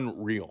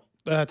 unreal.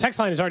 Text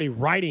line is already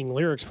writing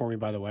lyrics for me,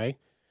 by the way.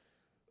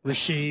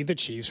 Rashee, the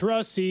Chiefs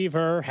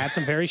receiver, had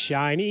some very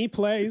shiny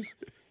plays.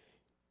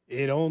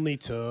 It only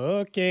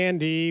took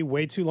Andy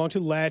way too long to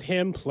let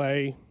him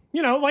play.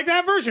 You know, like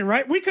that version,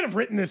 right? We could have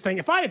written this thing.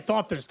 If I had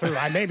thought this through,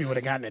 I maybe would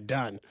have gotten it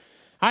done.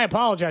 I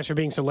apologize for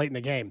being so late in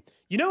the game.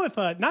 You know, if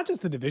not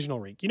just the divisional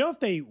week, you know, if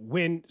they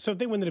win, so if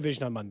they win the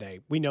division on Monday,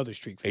 we know the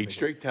streak. 8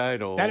 straight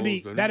titles.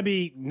 That'd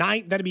be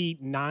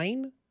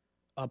 9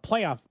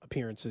 playoff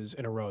appearances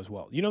in a row as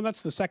well. You know,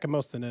 that's the second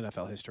most in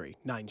NFL history.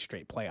 9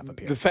 straight playoff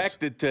appearances. The fact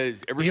that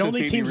ever the only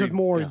since teams Andy with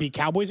more Reid, would be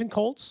Cowboys and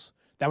Colts.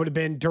 That would have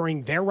been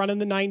during their run in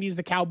the 90s,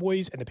 the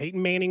Cowboys, and the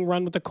Peyton Manning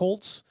run with the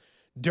Colts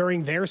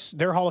during their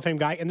Hall of Fame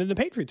guy, and then the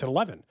Patriots at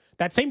 11.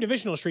 That same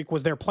divisional streak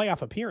was their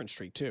playoff appearance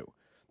streak too.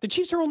 The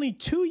Chiefs are only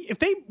if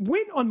they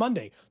win on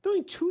Monday, they're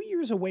only 2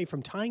 years away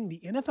from tying the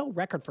NFL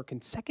record for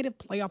consecutive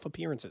playoff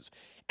appearances.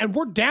 And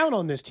we're down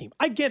on this team.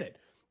 I get it.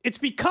 It's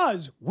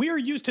because we're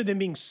used to them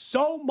being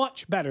so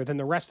much better than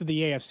the rest of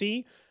the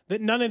AFC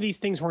that none of these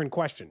things were in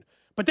question.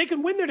 But they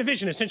can win their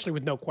division essentially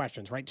with no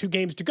questions, right? 2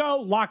 games to go,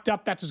 locked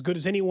up. That's as good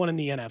as anyone in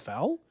the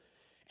NFL.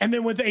 And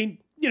then with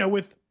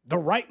the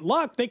right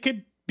luck, they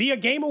could be a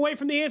game away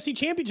from the AFC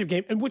Championship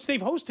game, in which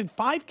they've hosted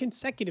 5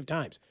 consecutive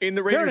times. And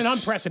the Raiders, they're in an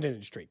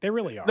unprecedented streak. They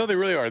really are. No, they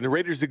really are. And the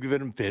Raiders have given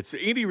them fits.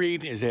 Andy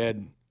Reid has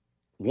had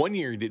 1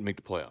 year he didn't make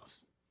the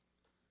playoffs.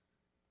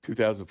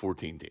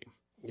 2014 team.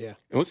 Yeah.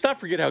 And let's not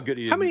forget how good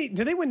he is. How many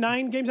did they win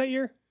 9 games that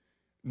year?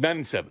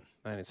 9-7.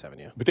 9-7,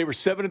 yeah. But they were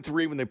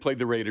 7-3 when they played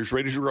the Raiders.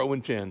 Raiders were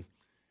 0-10.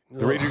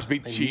 The Raiders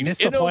beat the Chiefs.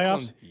 Missed the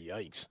playoffs. Oakland.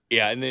 Yikes.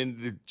 Yeah, and then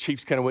the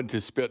Chiefs kind of went to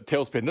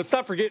tailspin. Let's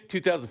not forget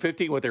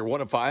 2015, what they were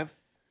 1-5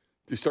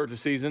 to start the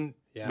season,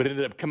 but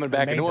ended up coming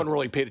back, and no one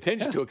really paid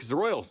attention to it because the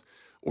Royals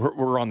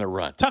were on their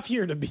run. Tough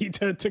year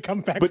to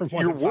come back from 1-5. But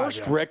your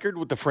worst record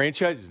with the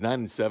franchise is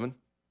 9-7.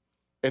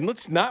 And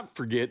let's not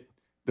forget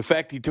the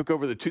fact he took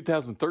over the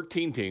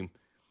 2013 team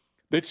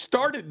that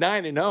started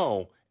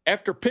 9-0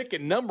 after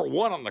picking number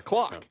 1 on the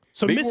clock.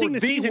 So they missing were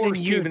the season in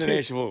year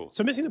 2.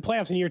 So missing the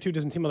playoffs in year 2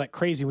 doesn't seem all that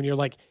crazy when you're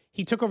like,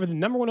 he took over the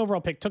number 1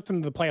 overall pick, took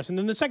them to the playoffs, and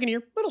then the second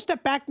year, little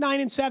step back,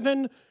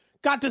 9-7,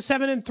 got to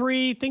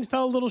 7-3, things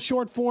fell a little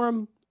short for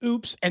him.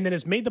 Oops, and then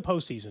has made the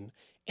postseason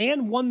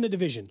and won the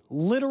division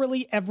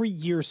literally every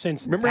year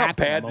since. Remember how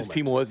bad this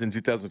team was in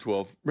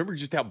 2012? Remember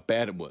just how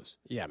bad it was?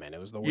 Yeah, man, it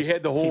was the worst. You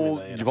had the whole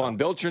team in the Javon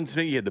Belcher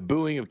incident. You had the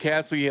booing of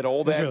Castle. You had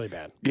all that. It was really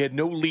bad. You had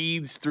no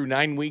leads through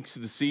 9 weeks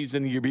of the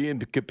season. You're being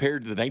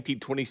compared to the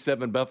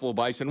 1927 Buffalo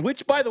Bison,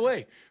 which, by the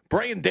way,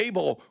 Brian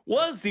Daboll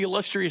was the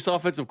illustrious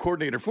offensive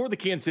coordinator for the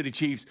Kansas City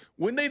Chiefs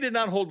when they did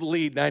not hold the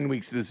lead 9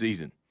 weeks of the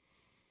season.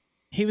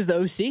 He was the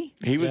OC?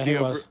 He was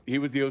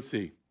the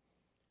OC.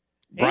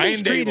 Andy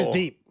Street is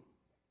deep.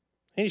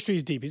 Andy Street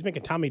is deep. He's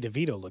making Tommy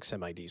DeVito look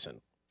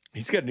semi-decent.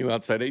 He's got a new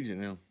outside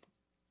agent now.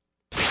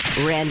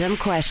 Random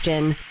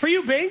question. For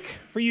you, Bink.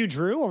 For you,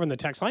 Drew, over in the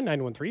text line,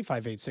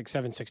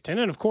 913-586-7610.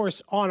 And, of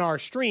course, on our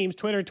streams,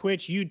 Twitter,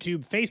 Twitch,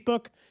 YouTube,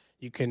 Facebook,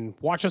 you can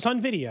watch us on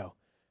video.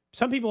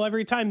 Some people,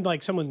 every time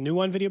like someone new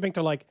on video, Bink,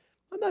 they're like,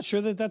 I'm not sure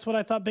that that's what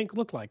I thought Bink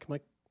looked like. I'm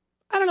like,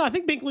 I don't know. I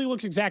think Binkley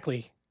looks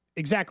exactly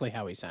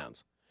how he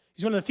sounds.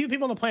 He's one of the few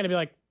people on the planet to be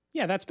like,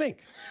 yeah, that's Bink.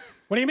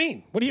 What do you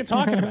mean? What are you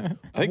talking about?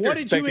 I think what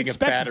they're did you expecting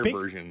expect a fatter Bink-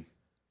 version.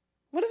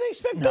 What do they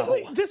expect, No.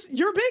 Binkley?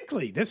 You're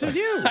Binkley. This is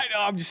you. I know.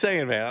 I'm just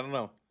saying, man. I don't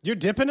know. You're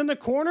dipping in the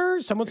corner.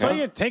 Someone saw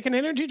you take an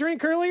energy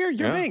drink earlier.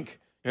 You're Yeah.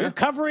 Bink. Yeah. You're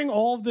covering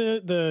all of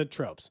the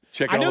tropes.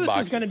 Check I all know the this is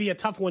boxes. going to be a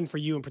tough one for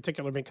you in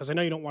particular, Bink, because I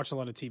know you don't watch a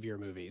lot of TV or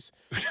movies.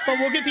 But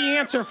we'll get the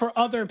answer for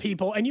other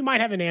people, and you might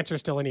have an answer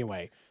still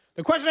anyway.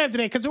 The question I have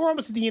today, because we're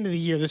almost at the end of the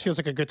year, this feels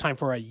like a good time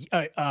for a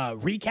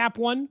recap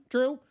one,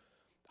 Drew.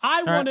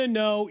 I want to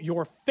know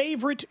your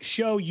favorite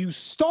show you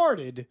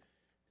started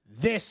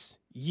this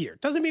year.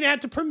 Doesn't mean it had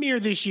to premiere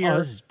this year. Oh,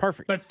 this is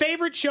perfect. But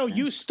favorite show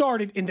you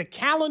started in the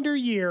calendar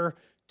year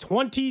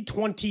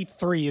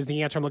 2023 is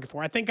the answer I'm looking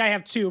for. I think I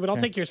have 2, but I'll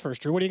take yours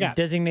first, Drew. What do you got?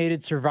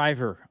 Designated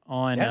Survivor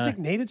on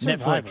Designated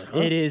Survivor, Netflix. huh?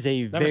 It is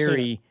a Never seen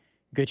very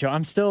good show.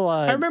 I'm still.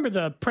 I remember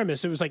the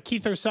premise. It was like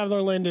Kiefer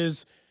Sutherland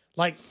is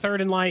like third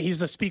in line. He's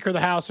the Speaker of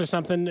the House or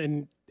something,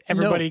 and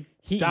everybody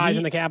dies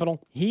in the Capitol.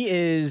 He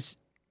is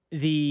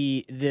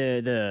the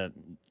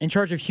in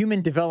charge of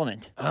human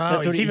development. Oh,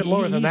 he's even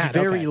lower than that. He's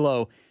very Okay.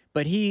 low,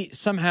 but he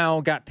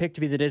somehow got picked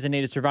to be the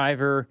designated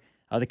survivor.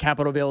 The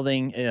Capitol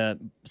building.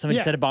 Somebody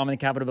set a bomb in the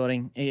Capitol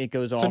building. It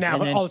goes off. So now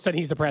and then all of a sudden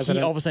he's the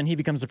president. all of a sudden he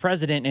becomes the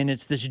president, and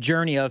it's this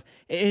journey of.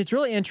 It's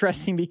really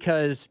interesting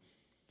because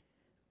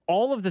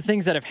all of the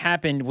things that have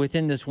happened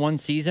within this one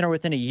season or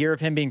within a year of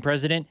him being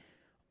president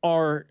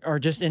are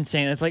just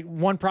insane. It's like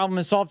one problem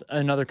is solved,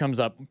 another comes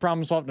up.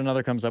 Problem solved,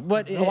 another comes up.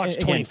 But I watched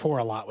again, 24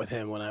 a lot with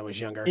him when I was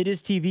younger. it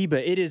is TV,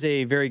 but it is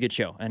a very good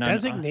show. And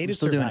Designated I'm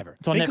still doing it. Survivor.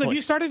 It's on Binkley, have Netflix.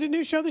 you started a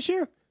new show this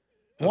year?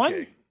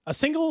 One? A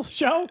single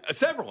show?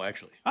 Several,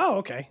 actually. Oh,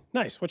 okay.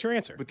 Nice. What's your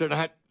answer? But they're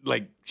not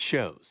like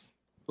shows.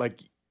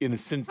 Like in the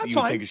sense that That's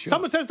you would think fine. of shows.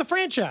 Someone says the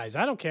franchise.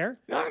 I don't care.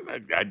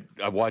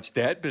 I watched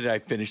that, but I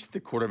finished the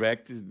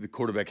quarterback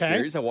Okay.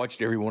 series. I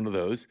watched every one of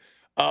those.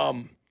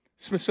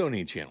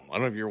 Smithsonian Channel. I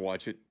don't know if you ever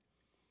watch it.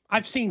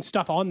 I've seen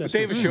stuff on But this.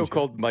 they have a show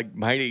called like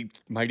Mighty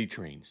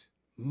Trains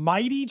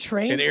Mighty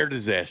Trains? and Air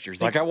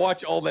Disasters. Like I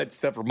watch all that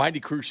stuff, or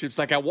Mighty Cruise Ships.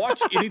 Like I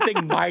watch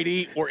anything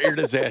mighty or air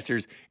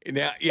disasters. And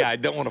now, yeah, I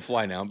don't want to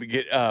fly now,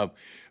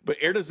 but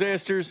air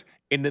disasters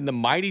and then the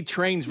Mighty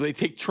Trains where they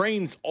take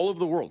trains all over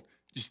the world.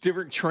 Just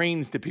different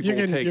trains that people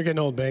will take. You're getting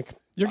old, Bink.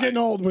 You're getting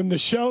old when the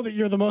show that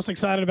you're the most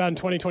excited about in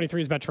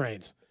 2023 is about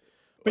trains.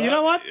 But you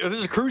know what?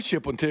 There's a cruise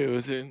ship one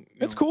too.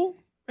 It's cool.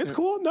 It's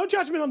cool. No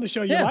judgment on the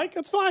show you Yeah. like.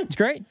 It's fine. It's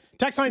great.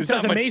 Text line There's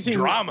says not much amazing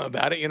drama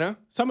about it, you know?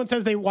 Someone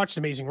says they watched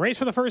Amazing Race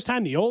for the first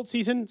time, the old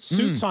season.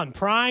 Suits on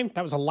Prime.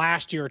 That was a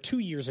last year or 2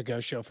 years ago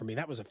show for me.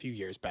 That was a few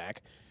years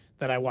back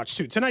that I watched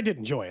Suits, and I did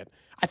enjoy it.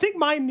 I think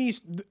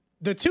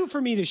the 2 for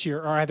me this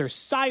year are either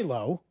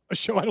Silo, a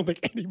show I don't think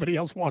anybody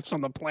else watched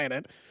on the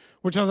planet,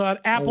 which was on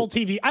Apple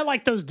TV. I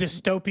like those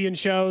dystopian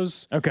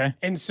shows. Okay.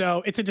 And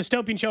so it's a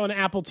dystopian show on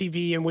Apple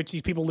TV in which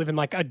these people live in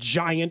like a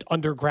giant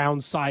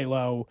underground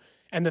silo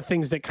and the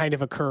things that kind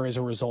of occur as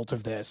a result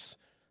of this.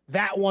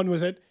 That one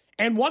was it.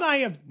 And one I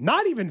have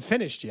not even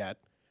finished yet,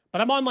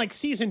 but I'm on like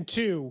season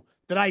 2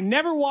 that I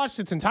never watched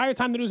its entire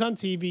time that it was on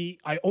TV.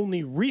 I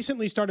only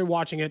recently started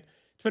watching it.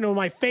 It's been one of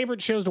my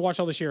favorite shows to watch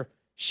all this year.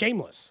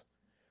 Shameless.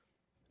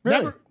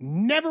 Really?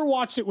 Never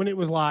watched it when it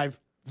was live.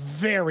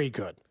 Very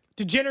good.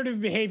 Degenerative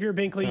behavior,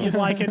 Binkley. You'd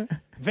like it.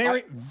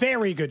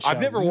 Very good show.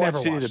 I've never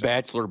watched any of The it.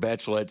 Bachelor or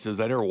Bachelorettes.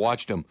 I never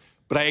watched them.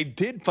 But I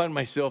did find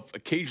myself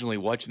occasionally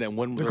watching that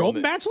one. The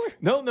Golden Bachelor?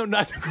 No,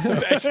 not the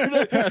Golden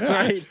Bachelor. That's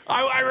right.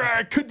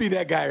 I could be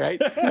that guy, right?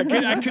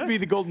 I could be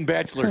the Golden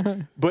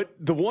Bachelor. But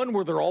the one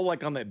where they're all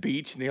like on that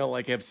beach and they all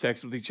like have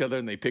sex with each other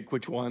and they pick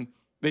which one.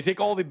 They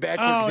take all the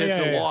Bachelor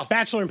contestants that lost.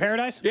 Bachelor in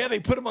Paradise? Yeah, they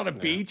put them on a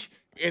beach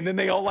and then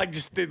they all like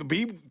they'll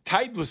be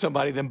tied with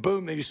somebody. Then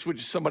boom, they just switch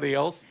to somebody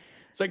else.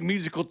 It's like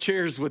musical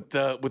chairs with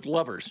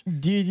lovers.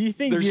 Do you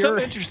think there's some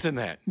interest in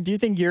that? Do you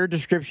think your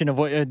description of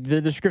what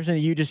the description that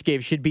you just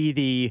gave should be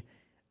the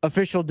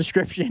official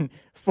description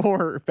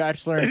for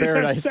Bachelor in They just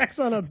have Paradise? sex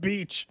on a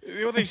beach.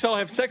 Well, they still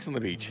have sex on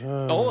the beach.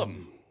 All of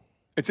them.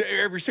 It's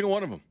every single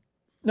one of them.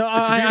 No,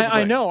 It's a beautiful I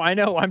thing.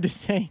 know. I'm just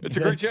saying. It's a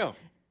great show.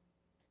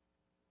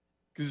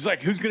 Because it's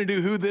like, who's going to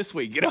do who this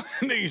week? You know,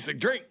 and then he's like,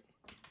 drink.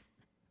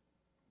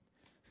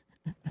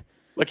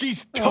 Like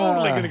he's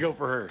totally going to go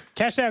for her.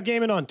 Cashed Out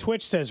Gaming on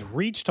Twitch says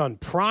reached on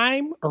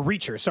Prime or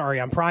Reacher. Sorry,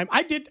 on Prime.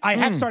 I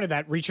have started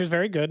that. Reacher's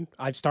very good.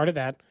 I've started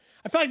that.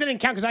 I feel like that didn't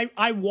count because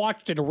I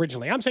watched it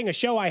originally. I'm saying a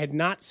show I had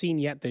not seen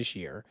yet this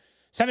year.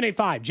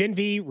 785, Gen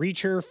V,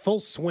 Reacher, Full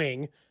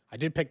Swing. I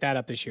did pick that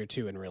up this year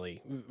too and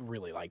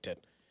really liked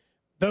it.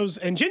 Those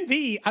and Gen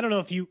V, I don't know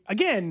if you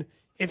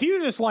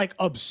just like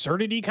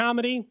absurdity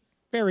comedy,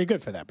 very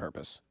good for that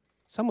purpose.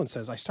 Someone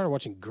says, I started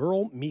watching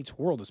Girl Meets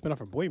World, a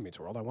spinoff of Boy Meets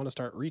World. I want to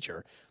start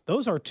Reacher.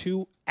 Those are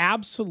two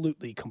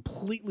absolutely,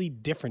 completely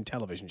different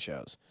television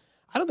shows.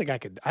 I don't think I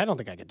could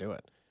do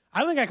it. I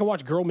don't think I could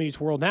watch Girl Meets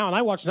World now, and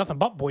I watch nothing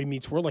but Boy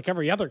Meets World like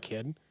every other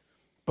kid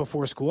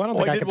before school. I don't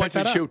think I did could watch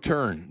pick that the up. show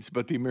Turn. It's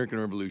about the American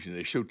Revolution.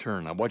 They show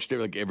Turn. I watched it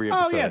like every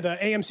episode. Oh, yeah, the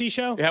AMC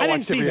show? Yeah, I didn't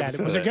watched see every that.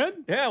 episode Was of it that.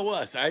 good? Yeah, it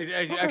was.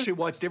 I actually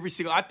watched every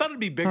single. I thought it'd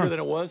be bigger than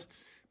it was,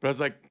 but I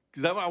was like,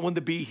 because I wanted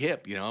to be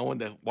hip, you know. I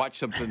wanted to watch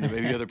something that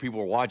maybe other people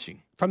were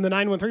watching. From the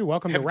 913,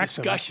 welcome Have to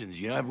Wrexham.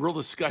 discussions, you know. Have real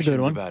discussions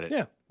about it.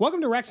 Yeah.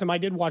 Welcome to Wrexham. I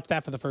did watch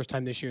that for the first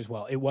time this year as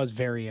well. It was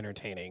very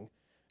entertaining.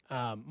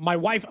 My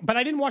wife, but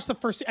I didn't watch the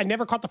first. I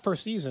never caught the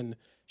first season.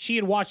 She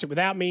had watched it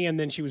without me, and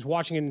then she was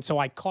watching it, and so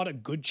I caught a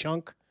good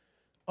chunk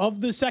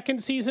of the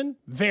second season.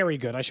 Very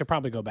good. I should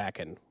probably go back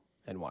and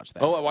watch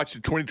that. Oh, I watched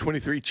the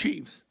 2023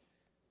 Chiefs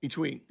each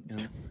week. You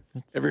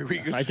know, every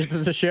week. I guess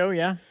it's a show,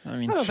 yeah. I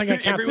mean, I don't think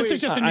it counts. This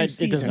is just a new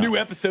season. New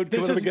episode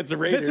coming up against the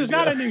Raiders. This is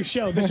not a new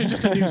show. This is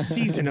just a new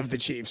season of the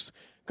Chiefs.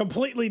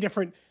 Completely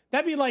different.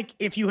 That'd be like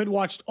if you had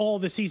watched all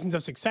the seasons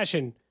of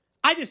Succession.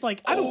 I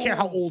don't care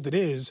how old it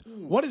is.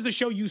 What is the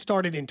show you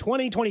started in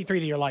 2023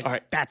 that you're like, all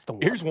right, that's the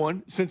one? Here's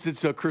one. Since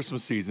it's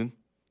Christmas season,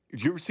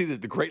 did you ever see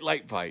the Great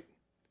Light Fight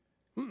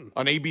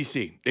on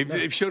ABC?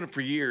 They've shown it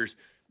for years,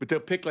 but they'll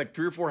pick like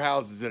 3 or 4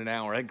 houses in an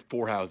hour. I think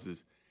 4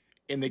 houses.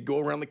 And they go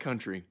around the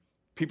country.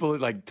 People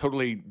that like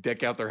totally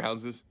deck out their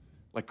houses,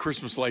 like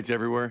Christmas lights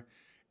everywhere.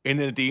 And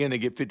then at the end, they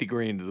get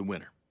 $50,000 to the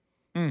winner.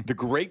 The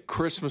Great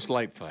Christmas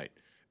Light Fight.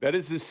 That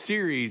is a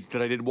series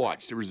that I did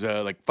watch. There was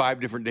like 5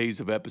 different days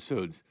of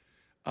episodes.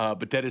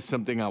 But that is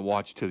something I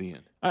watched to the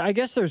end. I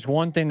guess there's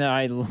one thing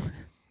that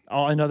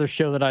another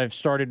show that I've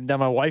started, that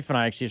my wife and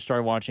I actually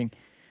started watching,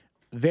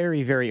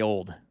 very, very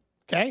old.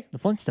 Okay. The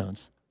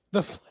Flintstones.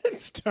 The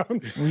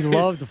Flintstones. We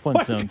love the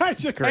Flintstones. Guys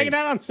It's just great. hanging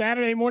out on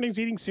Saturday mornings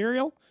eating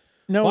cereal?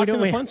 No,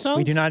 watching we the don't. Flintstones?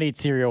 We do not eat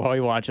cereal while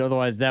we watch it.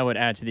 Otherwise, that would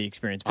add to the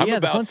experience. But I'm yeah,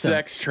 about the Flintstones.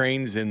 sex,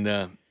 trains,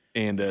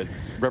 and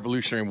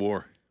Revolutionary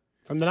War.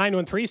 From the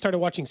 913, started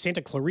watching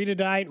Santa Clarita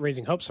Diet,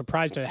 Raising Hope,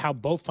 surprised at how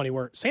both funny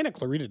were. Santa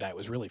Clarita Diet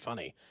was really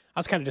funny. I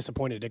was kind of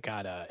disappointed it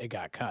got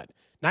cut.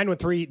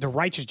 913, The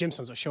Righteous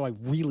Gemstones, a show I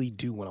really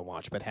do want to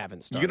watch but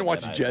haven't started. You gonna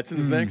watch the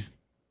Jetsons next?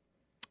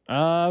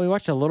 We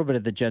watched a little bit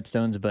of the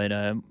Jetstones, but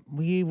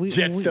we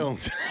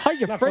Jetstones.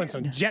 Hiya, Not Fred.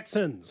 Flintstones.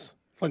 Jetsons.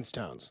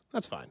 Flintstones.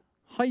 That's fine.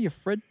 Hiya,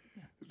 Fred.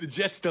 The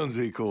Jetstones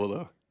would be cool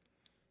though.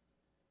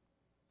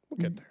 We'll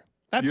get there.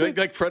 That's you it.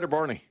 like Fred or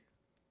Barney?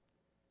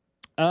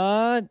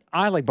 I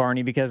like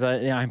Barney because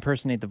I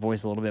impersonate the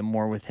voice a little bit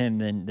more with him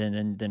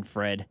than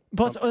Fred.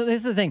 Plus,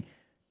 this is the thing.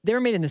 They were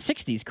made in the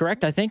 60s,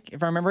 correct? I think,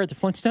 if I remember, at the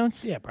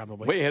Flintstones? Yeah,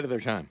 probably. Way ahead of their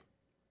time.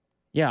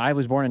 Yeah, I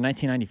was born in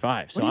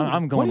 1995, so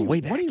I'm going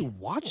way back. What are you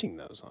watching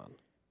those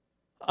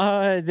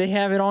on? They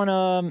have it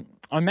on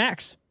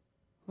Max.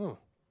 Oh,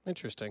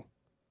 interesting.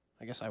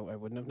 I guess I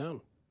wouldn't have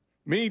known.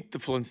 Meet the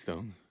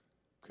Flintstones.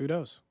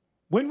 Kudos.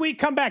 When we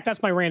come back,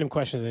 that's my random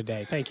question of the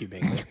day. Thank you,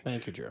 Bingley.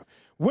 Thank you, Drew.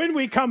 When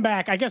we come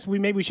back, I guess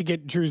maybe we should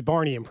get Drew's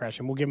Barney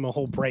impression. We'll give him a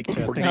whole break to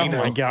think. Oh,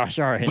 my gosh.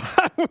 All right.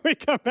 When we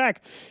come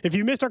back, if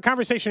you missed our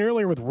conversation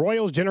earlier with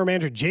Royals general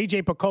manager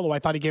J.J. Piccolo, I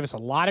thought he gave us a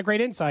lot of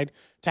great insight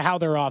to how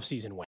their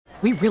offseason went.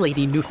 We really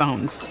need new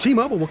phones.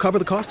 T-Mobile will cover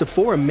the cost of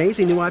 4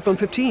 amazing new iPhone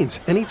 15s,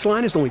 and each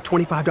line is only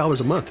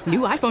 $25 a month. New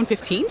iPhone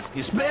 15s?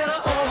 It's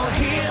better over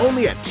here.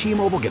 Only at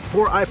T-Mobile, get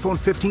 4 iPhone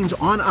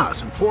 15s on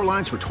us and 4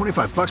 lines for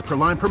 $25 per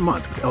line per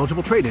month with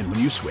eligible trade-in when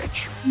you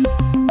switch.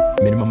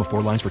 Minimum of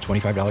 4 lines for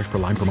 $25 per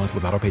line per month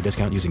with autopay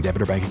discount using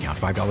debit or bank account.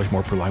 $5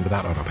 more per line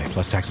without autopay,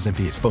 plus taxes and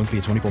fees. Phone fee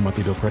at 24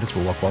 monthly bill credits for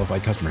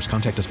well-qualified customers.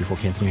 Contact us before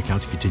canceling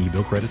account to continue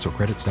bill credits or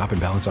credit stop and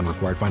balance on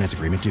required finance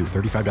agreement due.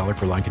 $35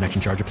 per line connection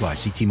charge applies.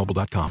 See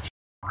T-Mobile.com.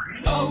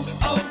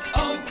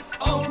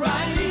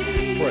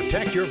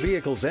 Protect your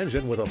vehicle's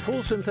engine with a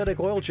full synthetic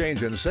oil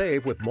change and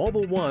save with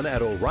Mobile One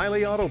at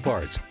O'Reilly Auto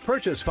Parts.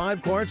 Purchase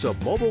 5 quarts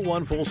of Mobile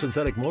One full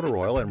synthetic motor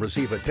oil and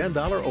receive a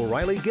 $10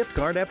 O'Reilly gift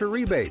card after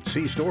rebate.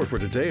 See store for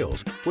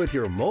details. With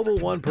your Mobile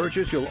One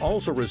purchase, you'll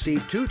also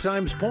receive 2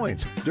 times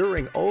points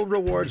during O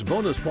Rewards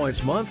Bonus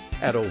Points Month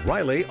at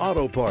O'Reilly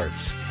Auto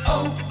Parts.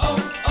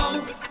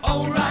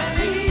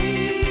 O'Reilly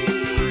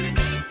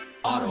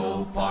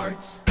Auto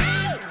Parts.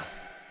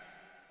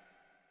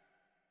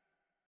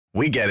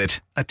 We get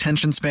it.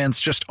 Attention spans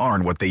just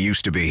aren't what they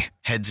used to be.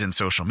 Heads in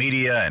social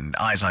media and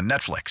eyes on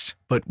Netflix.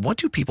 But what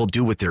do people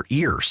do with their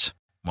ears?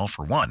 Well,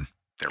 for one,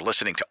 they're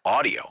listening to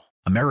audio.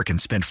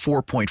 Americans spend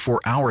 4.4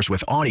 hours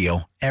with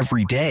audio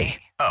every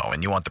day. Oh,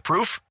 and you want the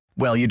proof?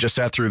 Well, you just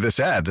sat through this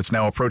ad that's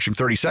now approaching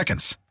 30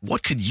 seconds.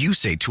 What could you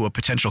say to a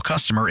potential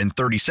customer in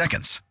 30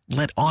 seconds?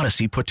 Let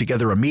Odyssey put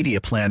together a media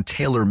plan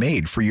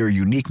tailor-made for your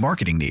unique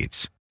marketing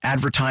needs.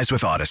 Advertise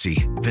with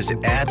Odyssey.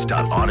 Visit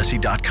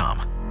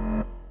ads.odyssey.com.